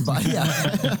here. The body,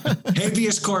 yeah.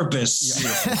 Habeas corpus.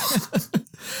 Yeah.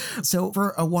 So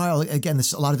for a while, again,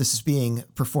 a lot of this is being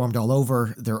performed all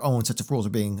over. Their own sets of rules are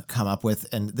being come up with.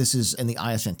 And this is in the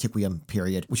Ius Antiquum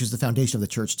period, which is the foundation of the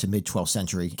church to mid-12th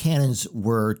century. Canons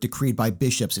were decreed by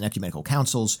bishops and ecumenical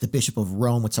councils. The Bishop of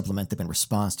Rome would supplement them in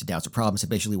response to doubts or problems. And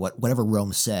basically whatever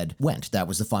Rome said went. That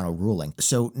was the final ruling.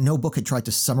 So no book had tried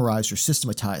to summarize or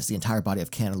systematize the entire body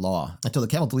of canon law until the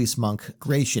Camaldolese monk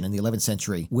Gratian in the 11th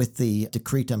century with the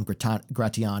Decretum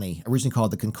Gratiani, originally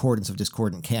called the Concordance of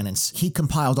Discordant Canons. He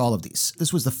compiled all of these.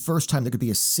 This was the first time there could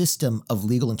be a system of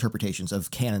legal interpretations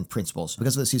of canon principles.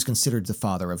 Because of this, he's considered the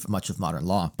father of much of modern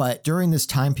law. But during this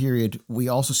time period, we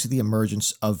also see the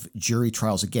emergence of jury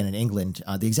trials again in England.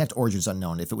 The exact origin is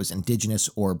unknown, if it was indigenous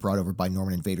or brought over by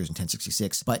Norman invaders in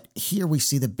 1066. But here we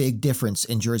see the big difference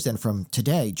in jurors then from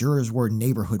today. Jurors were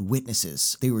neighborhood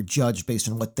witnesses. They were judged based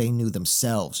on what they knew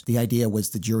themselves. The idea was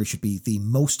the jury should be the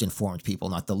most informed people,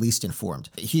 not the least informed.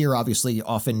 Here, obviously,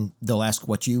 often they'll ask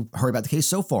what you heard about the case case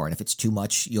so far. And if it's too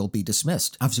much, you'll be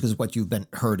dismissed. Obviously, because what you've been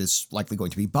heard is likely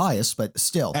going to be biased, but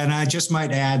still. And I just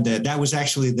might add that that was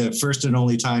actually the first and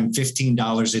only time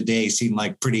 $15 a day seemed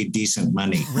like pretty decent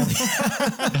money. Really?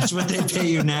 That's what they pay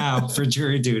you now for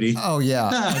jury duty. Oh,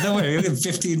 yeah. Don't worry, you'll get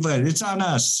 15, but it's on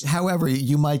us. However,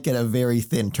 you might get a very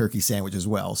thin turkey sandwich as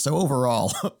well. So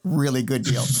overall, really good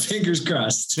deal. Fingers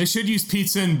crossed. They should use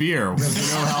pizza and beer. We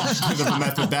know how good of a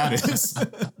method that is.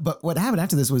 But what happened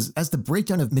after this was, as the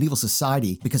breakdown of medieval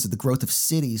society, because of the growth of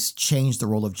cities, changed the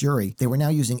role of jury, they were now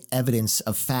using evidence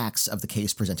of facts of the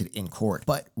case presented in court.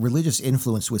 But religious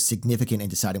influence was significant in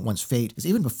deciding one's fate, because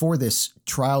even before this,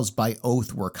 trials by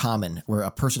oath were common, where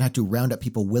a person had to round up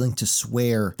people willing to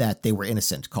swear that they were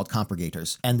innocent, called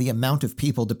compurgators, and the amount of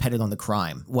people depended on the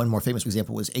crime. One more famous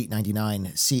example was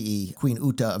 899 CE. Queen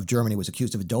Uta of Germany was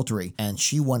accused of adultery, and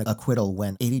she won acquittal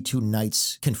when 82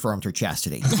 knights confirmed her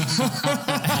chastity.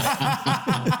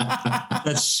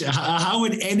 That's how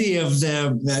would any of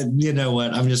them, you know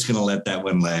what, I'm just going to let that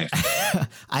one lay.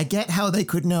 I get how they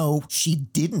could know she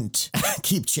didn't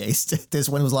keep chaste. This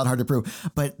one was a lot harder to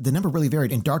prove, but the number really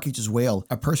varied. In Dark Ages Wales,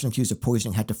 a person accused of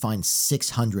poisoning had to find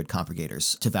 600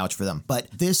 compurgators to vouch for them. But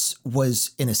this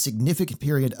was in a significant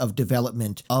period of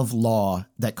development of law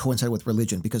that coincided with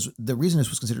religion, because the reason this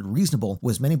was considered reasonable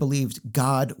was many believed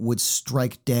God would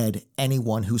strike dead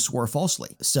anyone who swore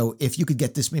falsely. So if you could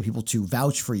get this many people to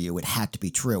vouch for you, it had to be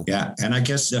true. Yeah, and I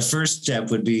guess the first step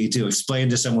would be to explain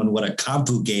to someone what a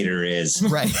compurgator is.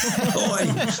 Right. Boy,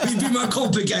 you be my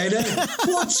compurgator.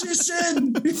 What's this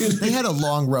in? They had a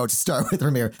long road to start with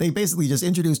from here. They basically just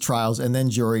introduced trials and then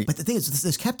jury. But the thing is,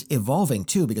 this kept evolving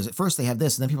too, because at first they have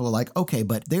this, and then people are like, okay,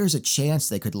 but there's a chance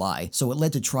they could lie. So it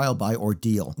led to trial by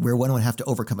ordeal, where one would have to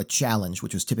overcome a challenge,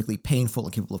 which was typically painful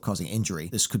and capable of causing injury.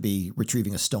 This could be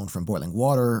retrieving a stone from boiling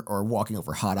water or walking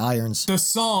over hot irons. The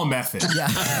Saw method. Yeah.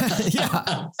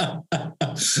 Yeah.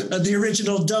 The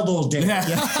original Double Dare.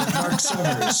 Yeah. Mark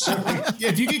Summers.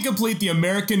 If you can complete the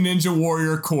American Ninja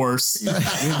Warrior course,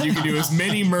 then you can do as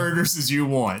many murders as you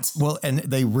want. Well, and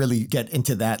they really get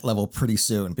into that level pretty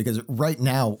soon, because right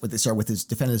now, what they start with is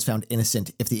defendant is found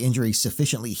innocent if the injury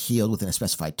sufficiently healed within a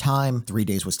specified time, 3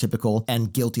 days was typical,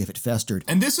 and guilty if it festered.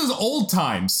 And this was old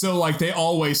times, so like they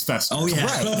always fester. Oh, yeah.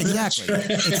 Right, exactly.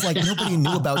 It's like nobody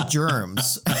knew about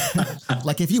germs.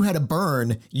 Like if you had a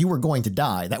burn, you were going to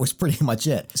die. That was pretty much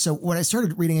it. So when I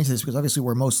started reading into this, because obviously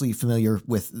we're mostly familiar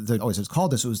with always it's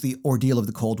called this, it was the ordeal of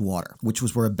the cold water, which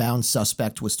was where a bound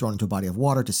suspect was thrown into a body of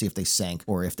water to see if they sank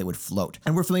or if they would float.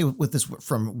 And we're familiar with this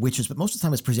from witches, but most of the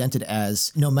time it's presented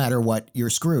as no matter what, you're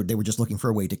screwed. They were just looking for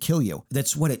a way to kill you.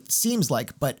 That's what it seems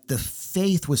like, but the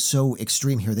faith was so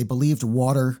extreme here. They believed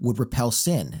water would repel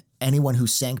sin. Anyone who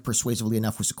sank persuasively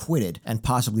enough was acquitted and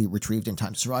possibly retrieved in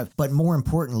time to survive. But more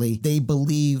importantly, they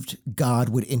believed God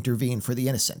would intervene for the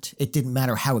innocent. It didn't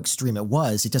matter how extreme it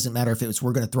was. It doesn't matter if it was,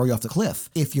 we're going to throw you off the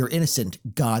cliff. If you're innocent,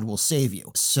 God will save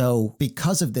you. So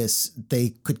because of this, they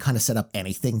could kind of set up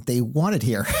anything they wanted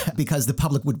here because the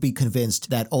public would be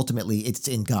convinced that ultimately it's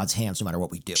in God's hands no matter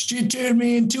what we do. She turned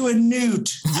me into a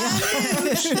newt.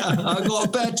 I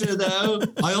got better though.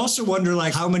 I also wonder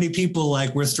like how many people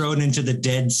like were thrown into the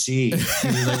Dead Sea.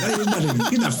 He's like,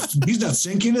 he's not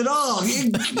sinking at all.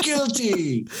 He's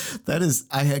guilty. That is,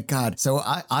 God. So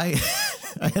I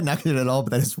had not good at all,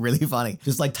 but that is really funny.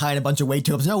 Just like tying a bunch of weight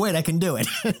ropes. No, wait, I can do it.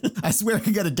 I swear I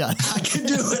can get it done. I can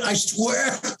do it. I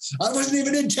swear. I wasn't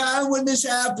even in town when this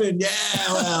happened. Yeah,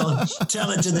 well,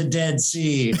 tell it to the Dead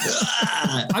Sea.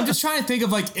 I'm just trying to think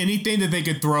of like anything that they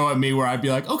could throw at me where I'd be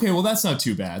like, okay, well, that's not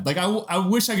too bad. Like, I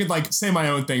wish I could like say my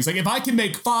own things. Like if I can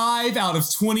make 5 out of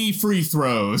 20 free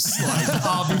throws, like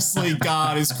obviously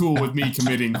God is cool with me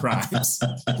committing crimes.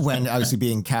 When obviously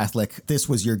being Catholic, this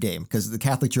was your game, because the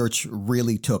Catholic Church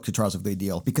really took to trials of the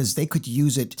ordeal because they could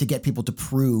use it to get people to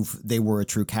prove they were a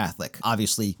true Catholic.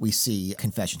 Obviously, we see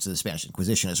confessions of the Spanish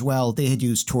Inquisition as well. They had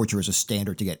used torture as a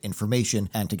standard to get information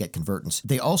and to get convertents.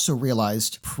 They also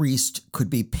realized priests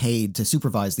could be paid to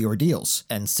supervise the ordeals,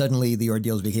 and suddenly the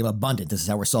ordeals became abundant. This is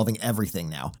how we're solving everything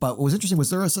now. But what was interesting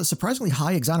was there was a surprisingly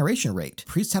high exoneration rate.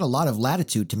 Priests had a lot of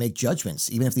latitude to make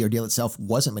judgments, even if the ordeal itself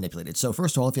wasn't manipulated. So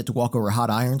first of all, if you had to walk over hot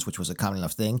irons, which was a common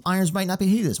enough thing, irons might not be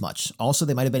heated as much. Also,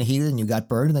 they might have been heated and you got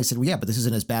burned, and they said, well, yeah, but this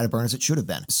isn't as bad a burn as it should have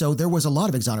been. So there was a lot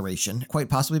of exoneration, quite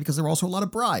possibly because there were also a lot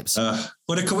of bribes.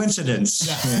 What a coincidence.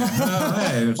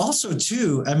 Hey. Also,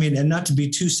 too, I mean, and not to be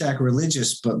too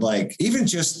sacrilegious, but like even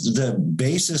just the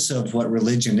basis of what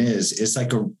religion is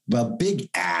like a big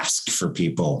ask for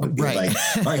people. Right. Like,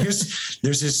 all right, there's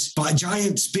this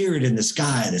giant spirit in the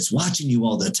sky that's watching you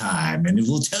all the time, and it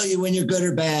will tell you when you're good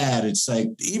or bad. It's like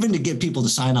even to get people to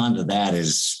sign on to that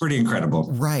is pretty incredible.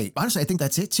 Right. Honestly, I think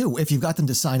that's it too. If you got them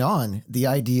to sign on, the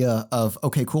idea of,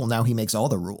 okay, cool, now he makes all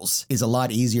the rules is a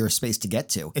lot easier space to get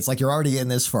to. It's like you're already in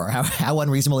this far. How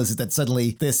unreasonable is it that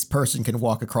suddenly this person can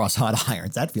walk across hot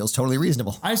irons? That feels totally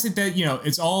reasonable. I just think that,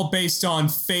 it's all based on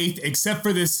faith except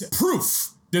for this proof.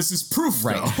 This is proof,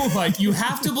 right? Though. Like, you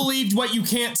have to believe what you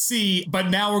can't see, but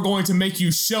now we're going to make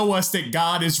you show us that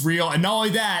God is real. And not only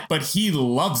that, but he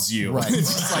loves you. Right.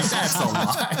 It's just like, that's a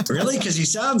lot. Really? Because he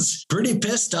sounds pretty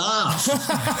pissed off.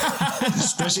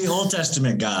 Especially Old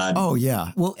Testament God. Oh,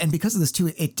 yeah. Well, and because of this,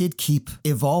 too, it did keep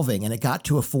evolving, and it got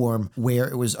to a form where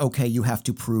it was, okay, you have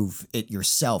to prove it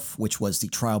yourself, which was the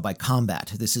trial by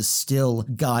combat. This is still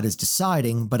God is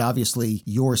deciding, but obviously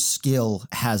your skill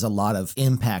has a lot of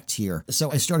impact here. So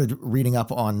I started reading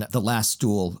up on The Last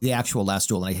Duel, the actual Last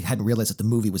Duel, and I hadn't realized that the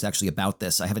movie was actually about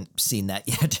this. I haven't seen that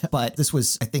yet, but this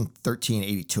was, I think,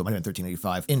 1382, it might have been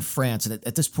 1385, in France. And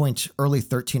at this point, early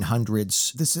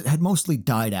 1300s, this had mostly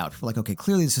died out. We're like, okay,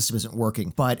 clearly the system isn't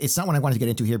working, but it's not what I wanted to get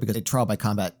into here because a trial by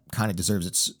combat kind of deserves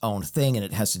its own thing, and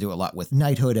it has to do a lot with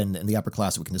knighthood and the upper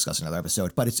class that we can discuss in another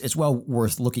episode. But it's well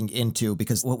worth looking into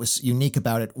because what was unique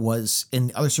about it was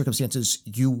in other circumstances,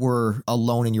 you were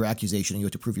alone in your accusation and you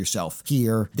had to prove yourself.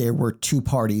 Here, there were two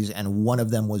parties and one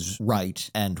of them was right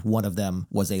and one of them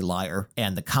was a liar.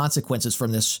 And the consequences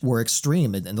from this were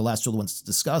extreme. And the last duel one's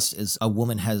discussed is a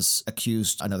woman has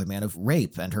accused another man of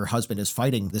rape and her husband is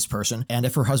fighting this person. And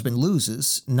if her husband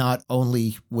loses, not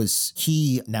only was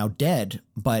he now dead,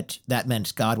 but that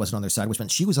meant God wasn't on their side, which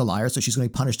meant she was a liar, so she's going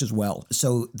to be punished as well.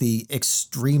 So the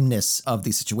extremeness of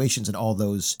these situations and all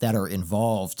those that are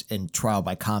involved in trial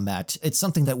by combat, it's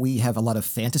something that we have a lot of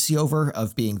fantasy over,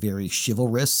 of being very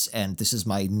chivalrous, and this is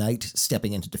my knight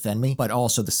stepping in to defend me. But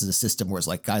also this is a system where it's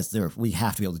like, guys, we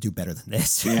have to be able to do better than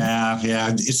this. Yeah.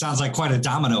 It sounds like quite a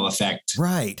domino effect.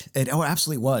 Right. It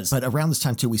absolutely was. But around this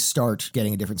time, too, we start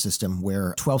getting a different system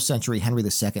where 12th century Henry II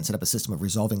set up a system of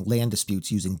resolving land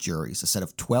disputes using juries, a set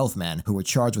of 12 men who were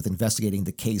charged with investigating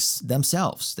the case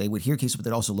themselves. They would hear cases, but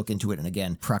they'd also look into it. And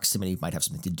again, proximity might have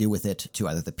something to do with it, to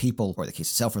either the people or the case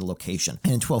itself or the location.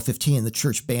 And in 1215, the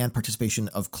church banned participation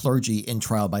of clergy in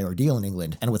trial by ordeal in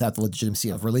England. And without the legitimacy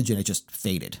of religion, it just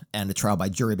faded. And the trial by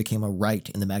jury became a right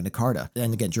in the Magna Carta.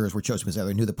 And again, jurors were chosen because they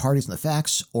either knew the parties and the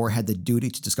facts or had the duty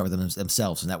to discover them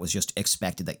themselves. And that was just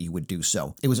expected that you would do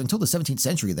so. It was until the 17th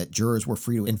century that jurors were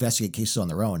free to investigate cases on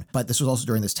their own. But this was also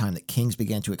during this time that kings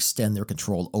began to extend their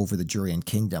control over the jury and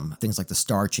kingdom. Things like the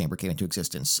Star Chamber came into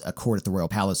existence, a court at the Royal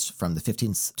Palace from the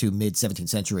 15th to mid-17th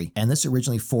century. And this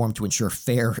originally formed to ensure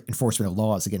fair enforcement of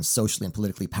laws against socially and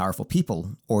politically powerful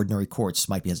people. Ordinary courts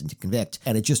might be hesitant to convict.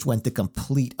 And it just went the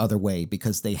complete other way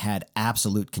because they had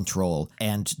absolute control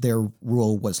and their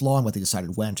rule was law and what they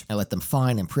decided went. And let them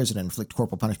fine, imprison, and inflict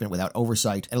corporal punishment without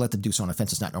oversight, and let them do so on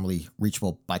offenses not normally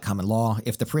reachable by common law.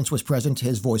 If the prince was present,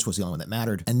 his voice was the only one that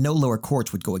mattered, and no lower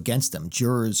courts would go against them.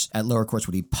 Jurors at lower courts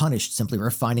would be punished simply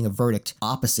for finding a verdict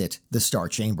opposite the Star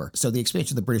Chamber. So the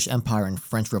expansion of the British Empire and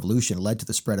French Revolution led to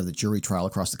the spread of the jury trial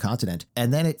across the continent,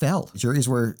 and then it fell. Juries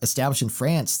were established in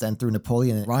France, then through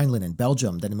Napoleon and Rhineland and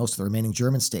Belgium, then in most of the remaining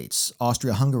German states,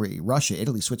 Austria-Hungary, Russia,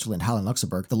 Italy, Switzerland, Holland,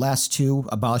 Luxembourg. The last two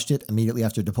abolished it immediately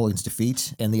after Napoleon's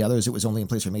defeat, and the others, it was only in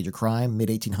place for major crime.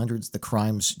 Mid-1800s, the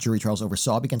crimes jury trials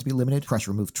oversaw began to be limited.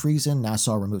 Prussia removed treason.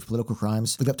 Nassau removed political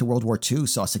crimes. Leading up to World War II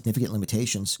saw significant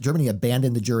limitations. Germany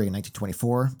abandoned the jury in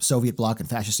 1924. Soviet bloc and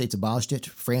fascist states abolished it.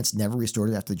 France never restored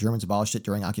it after the Germans abolished it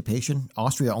during occupation.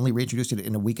 Austria only reintroduced it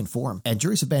in a weakened form. And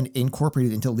juries have been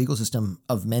incorporated into the legal system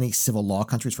of many civil law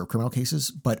countries for criminal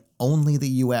cases, but only the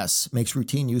U.S. makes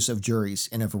routine use of juries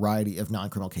in a variety of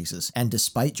non-criminal cases. And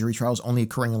despite jury trials only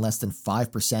occurring in less than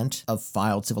 5% of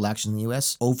filed civil actions in the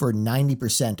U.S., over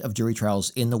 90% of jury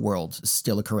trials in the world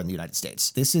still occur in the United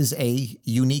States. This is a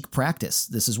unique practice.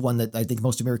 This is one that I think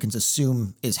most Americans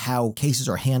assume is how cases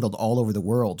are handled all over the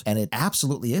world, and it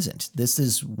absolutely isn't. This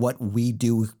is what we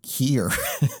do here,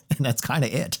 and that's kind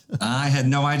of it. I had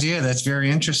no idea. That's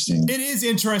very interesting. It is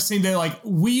interesting that,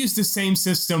 we use the same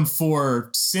system for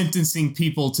sentencing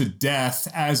people to death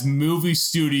as movie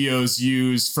studios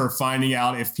use for finding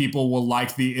out if people will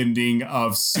like the ending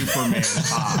of Superman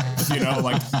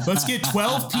 5. Let's get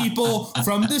 12 people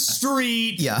from the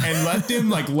street and let them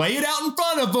lay it out in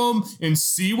front of them and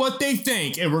see what they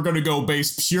think. And we're going to go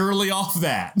based purely off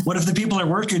that. What if the people are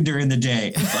working during the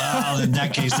day? Well, in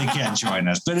that case, they can't join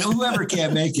us. But whoever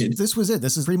can't make it. This was it.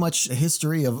 This is pretty much a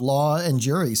history of law and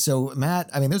jury. So, Matt,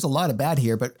 there's a lot of bad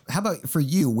here, but how about for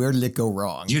you? Where did it go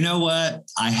wrong? You know what?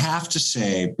 I have to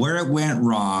say where it went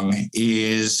wrong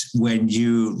is when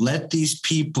you let these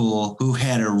people who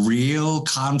had a real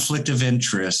conflict of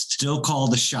interest still call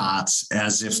the shots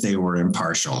as if they were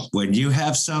impartial. When you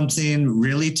have something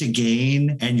really to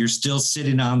gain and you're still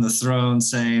sitting on the throne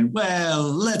saying, well,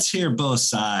 let's hear both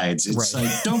sides. It's Right.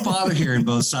 like, don't bother hearing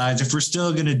both sides. If we're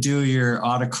still going to do your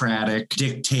autocratic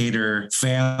dictator,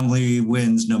 family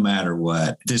wins no matter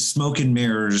what. This smoke and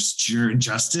mirrors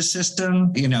justice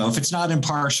system, if it's not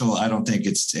impartial, I don't think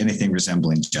it's anything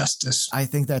resembling justice. I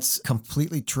think that's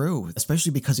completely true,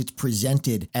 especially because it's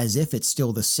presented as if it's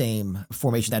still the same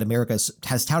formation that America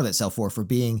has touted itself for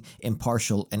being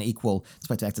impartial and equal,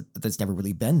 despite the fact that it's never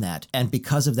really been that. And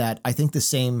because of that, I think the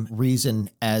same reason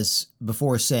as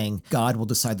before saying God will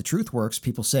decide the truth works,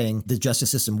 people saying the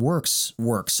justice system works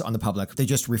on the public. They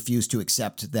just refuse to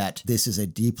accept that this is a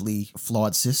deeply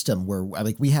flawed system where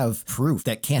we have proof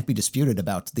that can't be disputed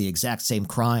about the exact same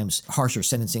crimes, harsher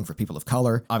sentencing for people of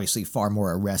color, obviously far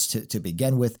more arrests to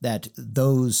begin with, that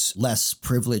those less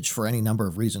privileged for any number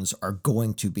of reasons are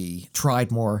going to be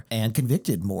tried more and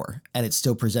convicted more. And it's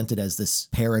still presented as this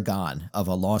paragon of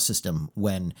a law system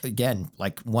when, again,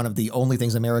 like one of the only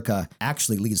things America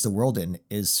actually leads the world in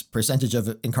is percentage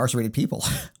of incarcerated people.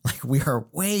 Like we are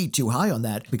way too high on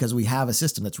that because we have a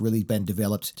system that's really been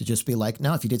developed to just be like,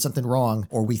 no, if you did something wrong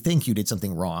or we think you did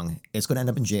something wrong, it's going to end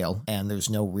up in jail and there's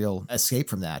no real escape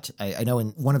from that. I know in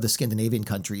one of the Scandinavian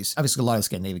countries, obviously a lot of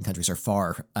Scandinavian countries are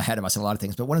far ahead of us in a lot of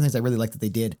things, but one of the things I really liked that they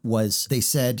did was they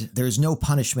said there's no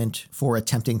punishment for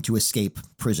attempting to escape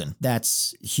prison.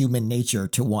 That's human nature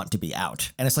to want to be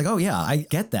out. And it's like, oh yeah, I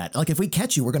get that. Like if we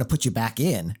catch you, we're going to put you back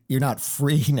in. You're not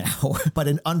free now, but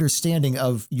an understanding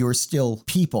of you're still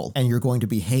people and you're going to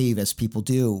behave as people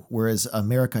do. Whereas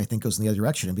America, I think, goes in the other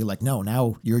direction and be like, no,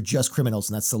 now you're just criminals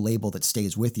and that's the label that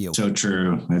stays with you. So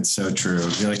true. It's so true.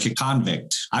 You're like a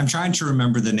convict. I'm trying to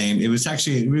remember the name. It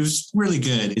was really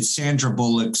good. It's Sandra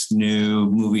Bullock's new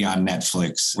movie on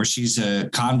Netflix where she's a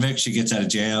convict. She gets out of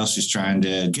jail. She's trying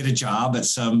to get a job at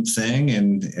something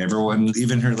and everyone,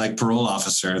 even her like parole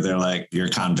officer, they're like, you're a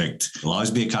convict. You'll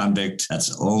always be a convict.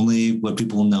 That's only what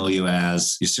people will know you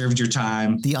as. You served your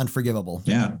time. The Unforgivable.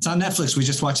 Yeah. It's on Netflix. We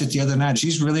just watched it the other night.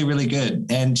 She's really, really good.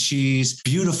 And she's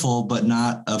beautiful, but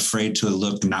not afraid to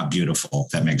look not beautiful.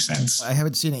 If that makes sense. I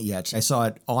haven't seen it yet. I saw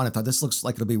it on and thought this looks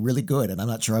like it'll be really good. And I'm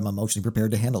not sure I'm emotionally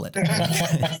prepared to handle it.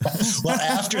 Well,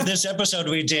 after this episode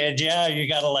we did, you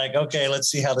got to like, okay, let's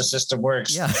see how the system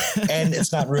works. Yeah. And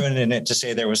it's not ruining it to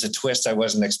say there was a twist I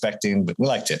wasn't expecting, but we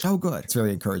liked it. Oh, good. It's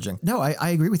very encouraging. No, I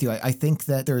agree with you. I think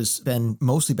that there's been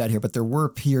mostly bad here, but there were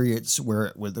periods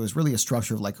where there was really a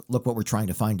structure of like, look, what we're trying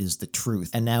to find is the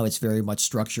truth. And now it's very much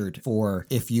structured for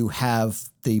if you have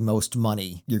the most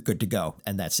money, you're good to go.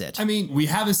 And that's it. I mean, we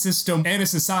have a system and a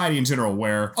society in general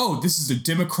where, this is a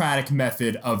democratic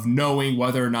method of knowing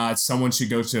whether or not someone should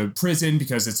go to prison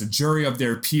because it's a jury of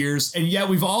their peers. And yet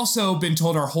we've also been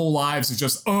told our whole lives of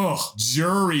just,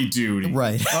 jury duty.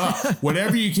 Right.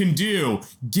 Whatever you can do,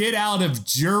 get out of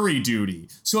jury duty.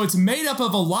 So it's made up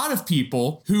of a lot of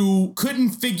people who couldn't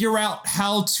figure out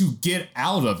how to get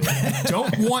out of it,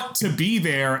 don't want to be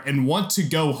there and want to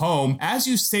go home. As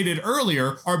you stated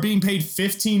earlier, are being paid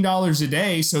 $15 a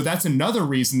day. So that's another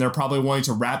reason they're probably wanting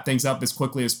to wrap things up as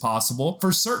quickly as possible.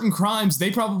 For certain crimes, they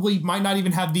probably might not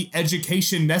even have the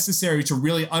education necessary to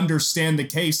really understand the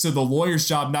case. So the lawyer's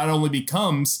job not only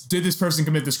becomes, did this person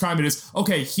commit this crime? It is,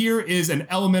 okay, here is an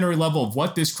elementary level of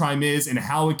what this crime is and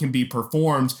how it can be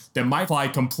performed that might fly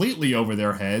completely over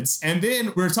their heads. And then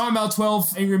we were talking about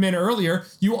 12 Angry Men earlier.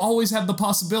 You always have the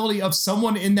possibility of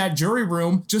someone in that jury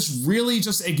room just really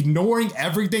just ignoring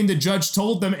everything the judge told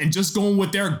them and just going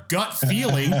with their gut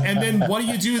feeling. And then what do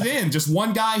you do then? Just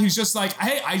one guy who's just like,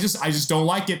 hey, I just don't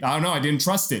like it. I don't know. I didn't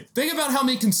trust it. Think about how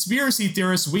many conspiracy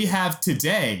theorists we have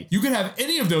today. You could have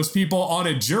any of those people on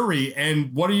a jury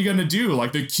and what are you going to do?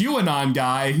 Like the QAnon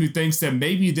guy who thinks that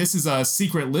maybe this is a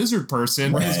secret lizard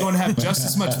person who's going to have just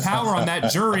as much power on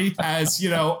that jury as,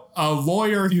 a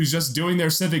lawyer who's just doing their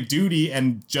civic duty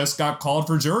and just got called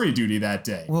for jury duty that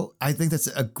day. Well, I think that's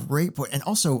a great point. And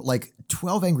also, like,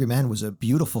 12 Angry Men was a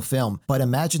beautiful film, but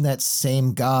imagine that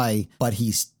same guy, but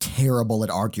he's terrible at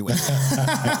arguing.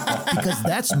 Because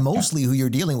that's mostly who you're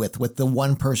dealing with the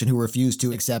one person who refused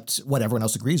to accept what everyone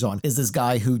else agrees on, is this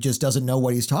guy who just doesn't know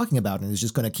what he's talking about and is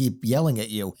just going to keep yelling at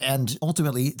you. And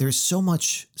ultimately, there's so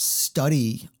much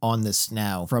study on this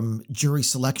now, from jury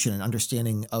selection and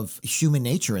understanding of human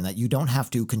nature, and that you don't have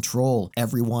to control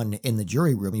everyone in the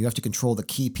jury room. You have to control the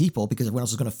key people because everyone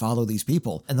else is going to follow these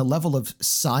people. And the level of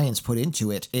science put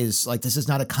into it is like Like, this is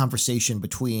not a conversation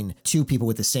between two people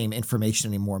with the same information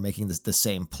anymore, making the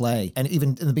same play. And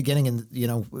even in the beginning, and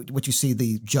what you see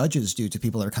the judges do to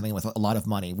people that are coming in with a lot of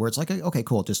money, where it's like, okay,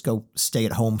 cool, just go stay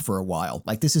at home for a while.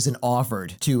 Like, this isn't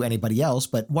offered to anybody else,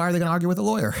 but why are they going to argue with a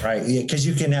lawyer? Right, because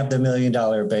you can have the $1 million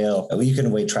bail. You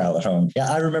can wait trial at home.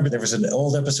 Yeah, I remember there was an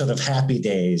old episode of Happy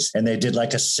Days, and they did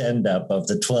like a send-up of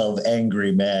the 12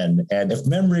 angry men. And if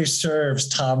memory serves,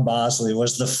 Tom Bosley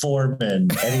was the foreman,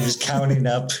 and he was counting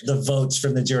up the votes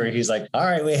from the jury. He's like, all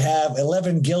right, we have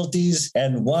 11 guilties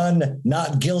and 1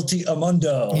 not guilty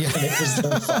amundo. Yeah. And it was the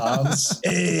Fonz.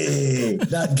 Hey,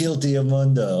 not guilty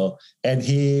amundo. And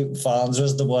Fonz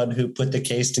was the one who put the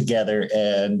case together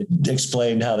and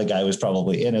explained how the guy was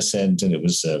probably innocent. And it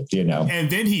was, And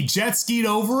then he jet skied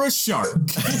over a shark.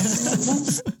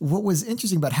 What was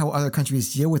interesting about how other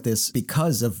countries deal with this,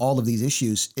 because of all of these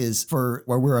issues, is for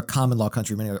where we're a common law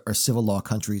country, many are civil law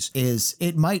countries, is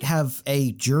it might have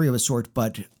a jury of a sort,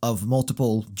 but of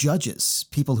multiple judges,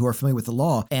 people who are familiar with the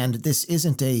law. And this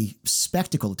isn't a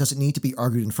spectacle. It doesn't need to be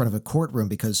argued in front of a courtroom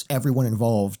because everyone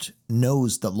involved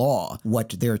knows the law,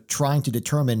 what they're trying to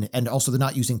determine, and also they're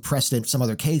not using precedent, some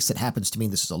other case that happens to mean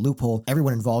this is a loophole.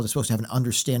 Everyone involved is supposed to have an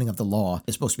understanding of the law,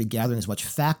 is supposed to be gathering as much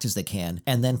fact as they can,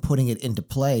 and then putting it into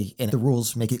play, and the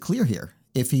rules make it clear here.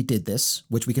 If he did this,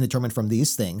 which we can determine from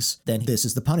these things, then this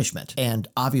is the punishment. And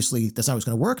obviously, that's not always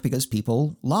going to work because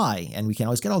people lie and we can't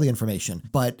always get all the information.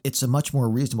 But it's a much more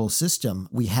reasonable system.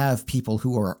 We have people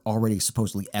who are already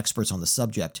supposedly experts on the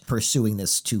subject pursuing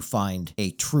this to find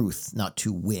a truth, not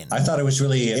to win. I thought it was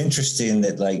really interesting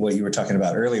that, like what you were talking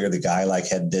about earlier, the guy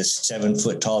had this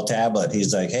 7-foot tall tablet.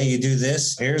 He's like, hey, you do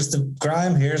this, here's the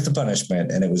crime, here's the punishment.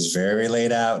 And it was very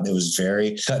laid out. And it was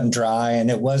very cut and dry.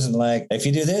 And it wasn't like, if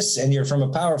you do this and you're from a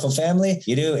powerful family,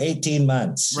 you do 18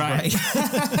 months. Right.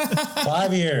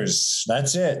 5 years.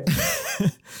 That's it.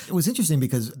 It was interesting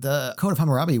because the Code of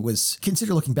Hammurabi was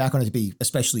considered, looking back on it, to be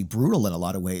especially brutal in a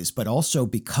lot of ways, but also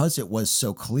because it was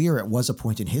so clear, it was a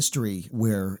point in history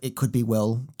where it could be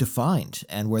well defined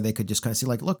and where they could just kind of see,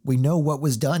 like, look, we know what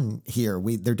was done here.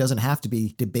 There doesn't have to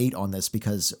be debate on this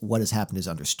because what has happened is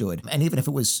understood. And even if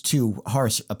it was too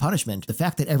harsh a punishment, the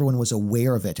fact that everyone was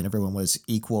aware of it and everyone was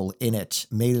equal in it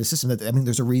made it a system that,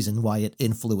 there's a reason why it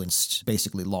influenced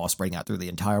basically law spreading out through the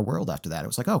entire world after that. It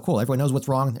was like, oh, cool. Everyone knows what's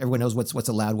wrong. Everyone knows what's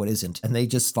allowed, what isn't. And they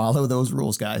just follow those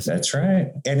rules, guys. That's right.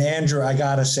 And Andrew, I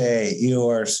got to say, you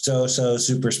are so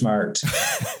super smart.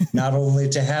 Not only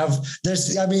to have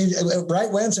this, right,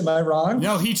 Wentz, am I wrong?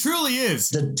 No, he truly is.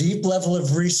 The deep level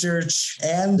of research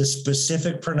and the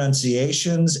specific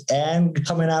pronunciations and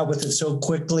coming out with it so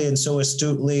quickly and so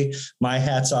astutely. My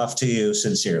hat's off to you,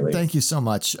 sincerely. Thank you so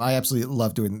much. I absolutely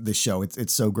love doing this show.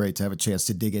 It's so great to have a chance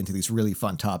to dig into these really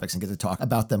fun topics and get to talk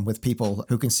about them with people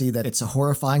who can see that it's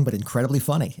horrifying but incredibly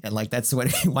funny. And that's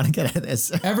what you want to get out of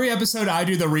this. Every episode I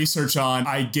do the research on,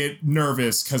 I get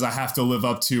nervous because I have to live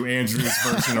up to Andrew's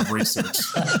version of research.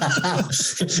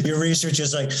 Your research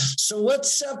is like, so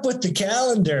what's up with the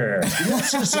calendar?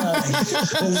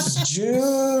 It's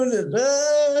June.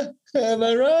 Am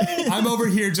I right? I'm over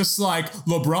here just like,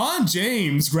 LeBron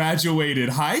James graduated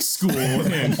high school,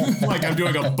 and I'm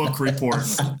doing a book report.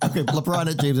 Okay,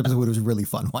 LeBron James episode was a really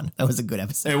fun one. That was a good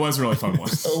episode. It was a really fun one.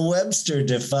 Webster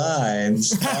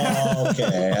defines.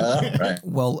 Okay, all right.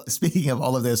 Well, speaking of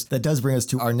all of this, that does bring us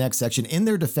to our next section, In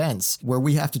Their Defense, where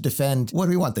we have to defend, what do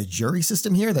we want, the jury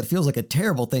system here? That feels like a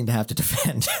terrible thing to have to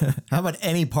defend. How about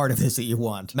any part of this that you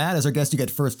want? Matt, as our guest, you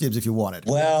get first dibs if you want it.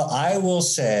 Well, I will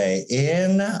say,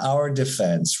 in our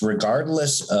defense,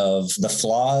 regardless of the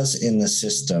flaws in the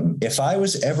system, if I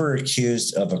was ever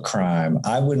accused of a crime,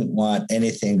 I wouldn't want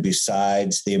anything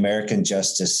besides the American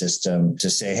justice system to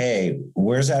say, hey,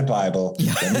 where's that Bible?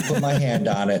 Let me put my hand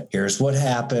on it. Here's what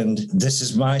happened. This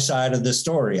is my side of the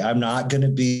story. I'm not going to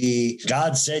be,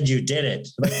 God said you did it.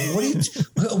 Like,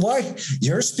 why?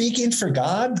 You're speaking for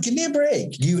God? Give me a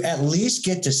break. You at least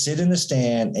get to sit in the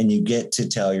stand and you get to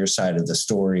tell your side of the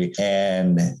story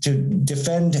and to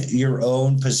defend your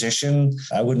own position.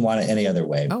 I wouldn't want it any other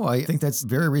way. Oh, I think that's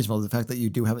very reasonable. The fact that you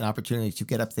do have an opportunity to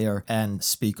get up there and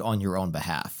speak on your own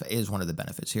behalf is one of the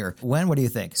benefits here. Wen, what do you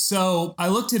think? So I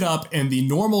looked it up, and the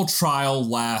normal trial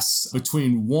lasts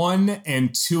between 1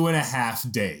 and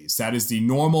 2.5 days. That is the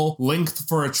normal length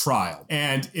for a trial.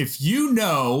 And if you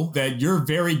know that you're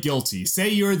very guilty, say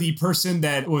you're the person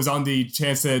that was on the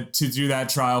chance to do that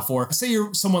trial for, say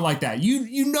you're someone like that,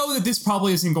 you know that this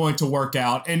probably isn't going to work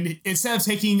out. And instead of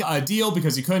taking a deal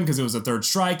because he couldn't, because it was a third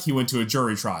strike, he went to a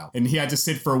jury trial. And he had to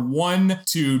sit for 1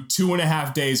 to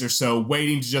 2.5 days or so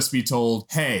waiting to just be told,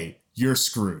 hey, you're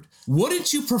screwed.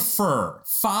 Wouldn't you prefer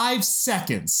 5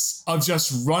 seconds of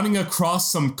just running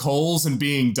across some coals and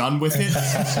being done with it?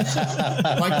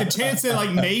 Like the chance that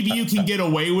like maybe you can get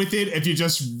away with it if you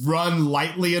just run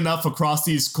lightly enough across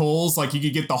these coals, like you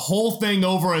could get the whole thing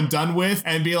over and done with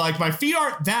and be like, my feet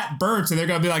aren't that burnt. And they're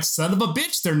going to be like, son of a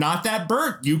bitch, they're not that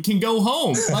burnt. You can go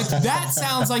home. Like that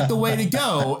sounds like the way to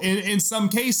go in some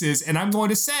cases. And I'm going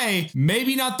to say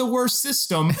maybe not the worst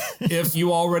system if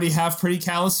you already have pretty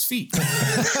calloused feet.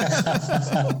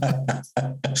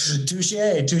 Touche,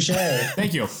 touche.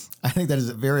 Thank you. I think that is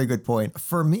a very good point.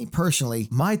 For me personally,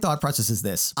 my thought process is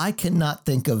this. I cannot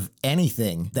think of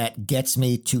anything that gets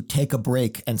me to take a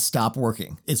break and stop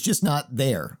working. It's just not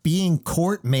there. Being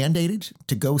court mandated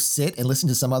to go sit and listen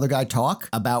to some other guy talk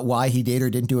about why he did or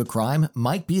didn't do a crime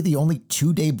might be the only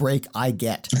 2-day break I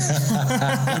get.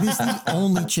 It is the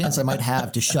only chance I might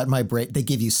have to shut my break. They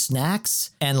give you snacks,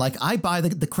 and like I buy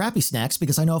the crappy snacks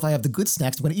because I know if I have the good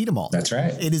snacks, I'm going to eat them all. That's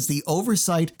right. It is the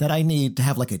oversight that I need to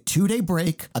have like a 2-day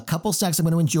break, a couple snacks I'm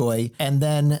going to enjoy, and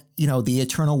then, you know, the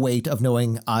eternal weight of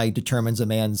knowing I determines a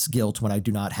man's guilt when I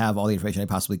do not have all the information I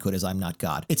possibly could as I'm not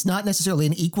God. It's not necessarily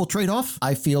an equal trade-off.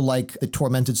 I feel like the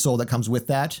tormented soul that comes with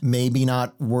that maybe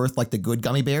not worth like the good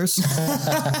gummy bears,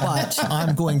 but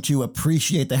I'm going to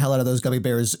appreciate the hell out of those gummy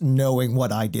bears knowing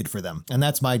what I did for them. And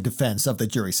that's my defense of the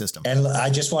jury system. And I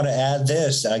just want to add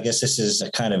this. I guess this is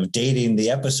kind of dating the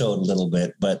episode a little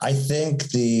bit, but I think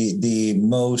the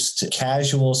most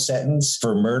casual sentence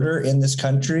for murder in this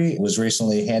country was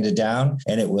recently handed down,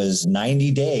 and it was 90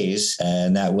 days,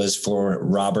 and that was for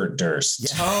Robert Durst. Yeah.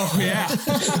 Oh, yeah.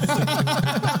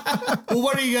 Well,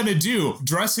 what are you going to do?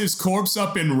 Dress his corpse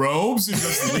up in robes and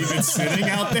just leave it sitting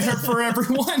out there for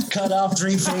everyone? Cut off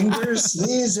 3 fingers?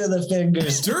 These are the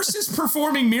fingers. Durst is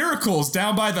performing miracles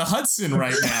down by the Hudson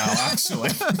right now, actually.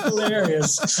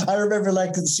 Hilarious. I remember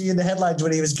like seeing the headlines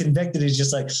when he was convicted. He's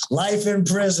just like, life in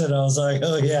prison. I was like,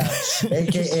 oh yeah,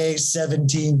 AKA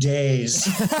 17 days.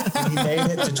 He made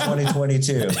it to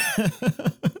 2022.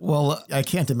 Well, I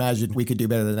can't imagine we could do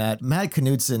better than that. Matt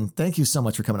Knudsen, thank you so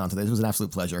much for coming on today. This was an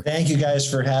absolute pleasure. Thank you guys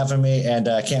for having me, and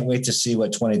I can't wait to see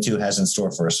what 22 has in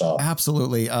store for us all.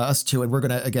 Absolutely. Us too. And we're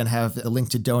going to, again, have a link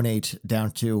to donate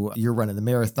down to your run in the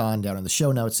marathon, down in the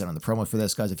show notes, down on the promo for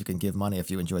this. Guys, if you can give money,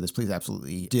 if you enjoy this, please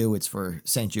absolutely do. It's for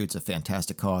St. Jude's, a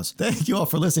fantastic cause. Thank you all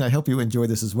for listening. I hope you enjoy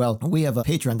this as well. We have a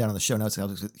Patreon down in the show notes to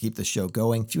help us keep the show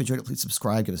going. If you enjoyed it, please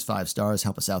subscribe, give us 5 stars,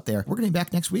 help us out there. We're going to be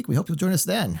back next week. We hope you'll join us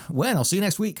then. When? I'll see you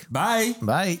next week. Bye.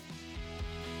 Bye.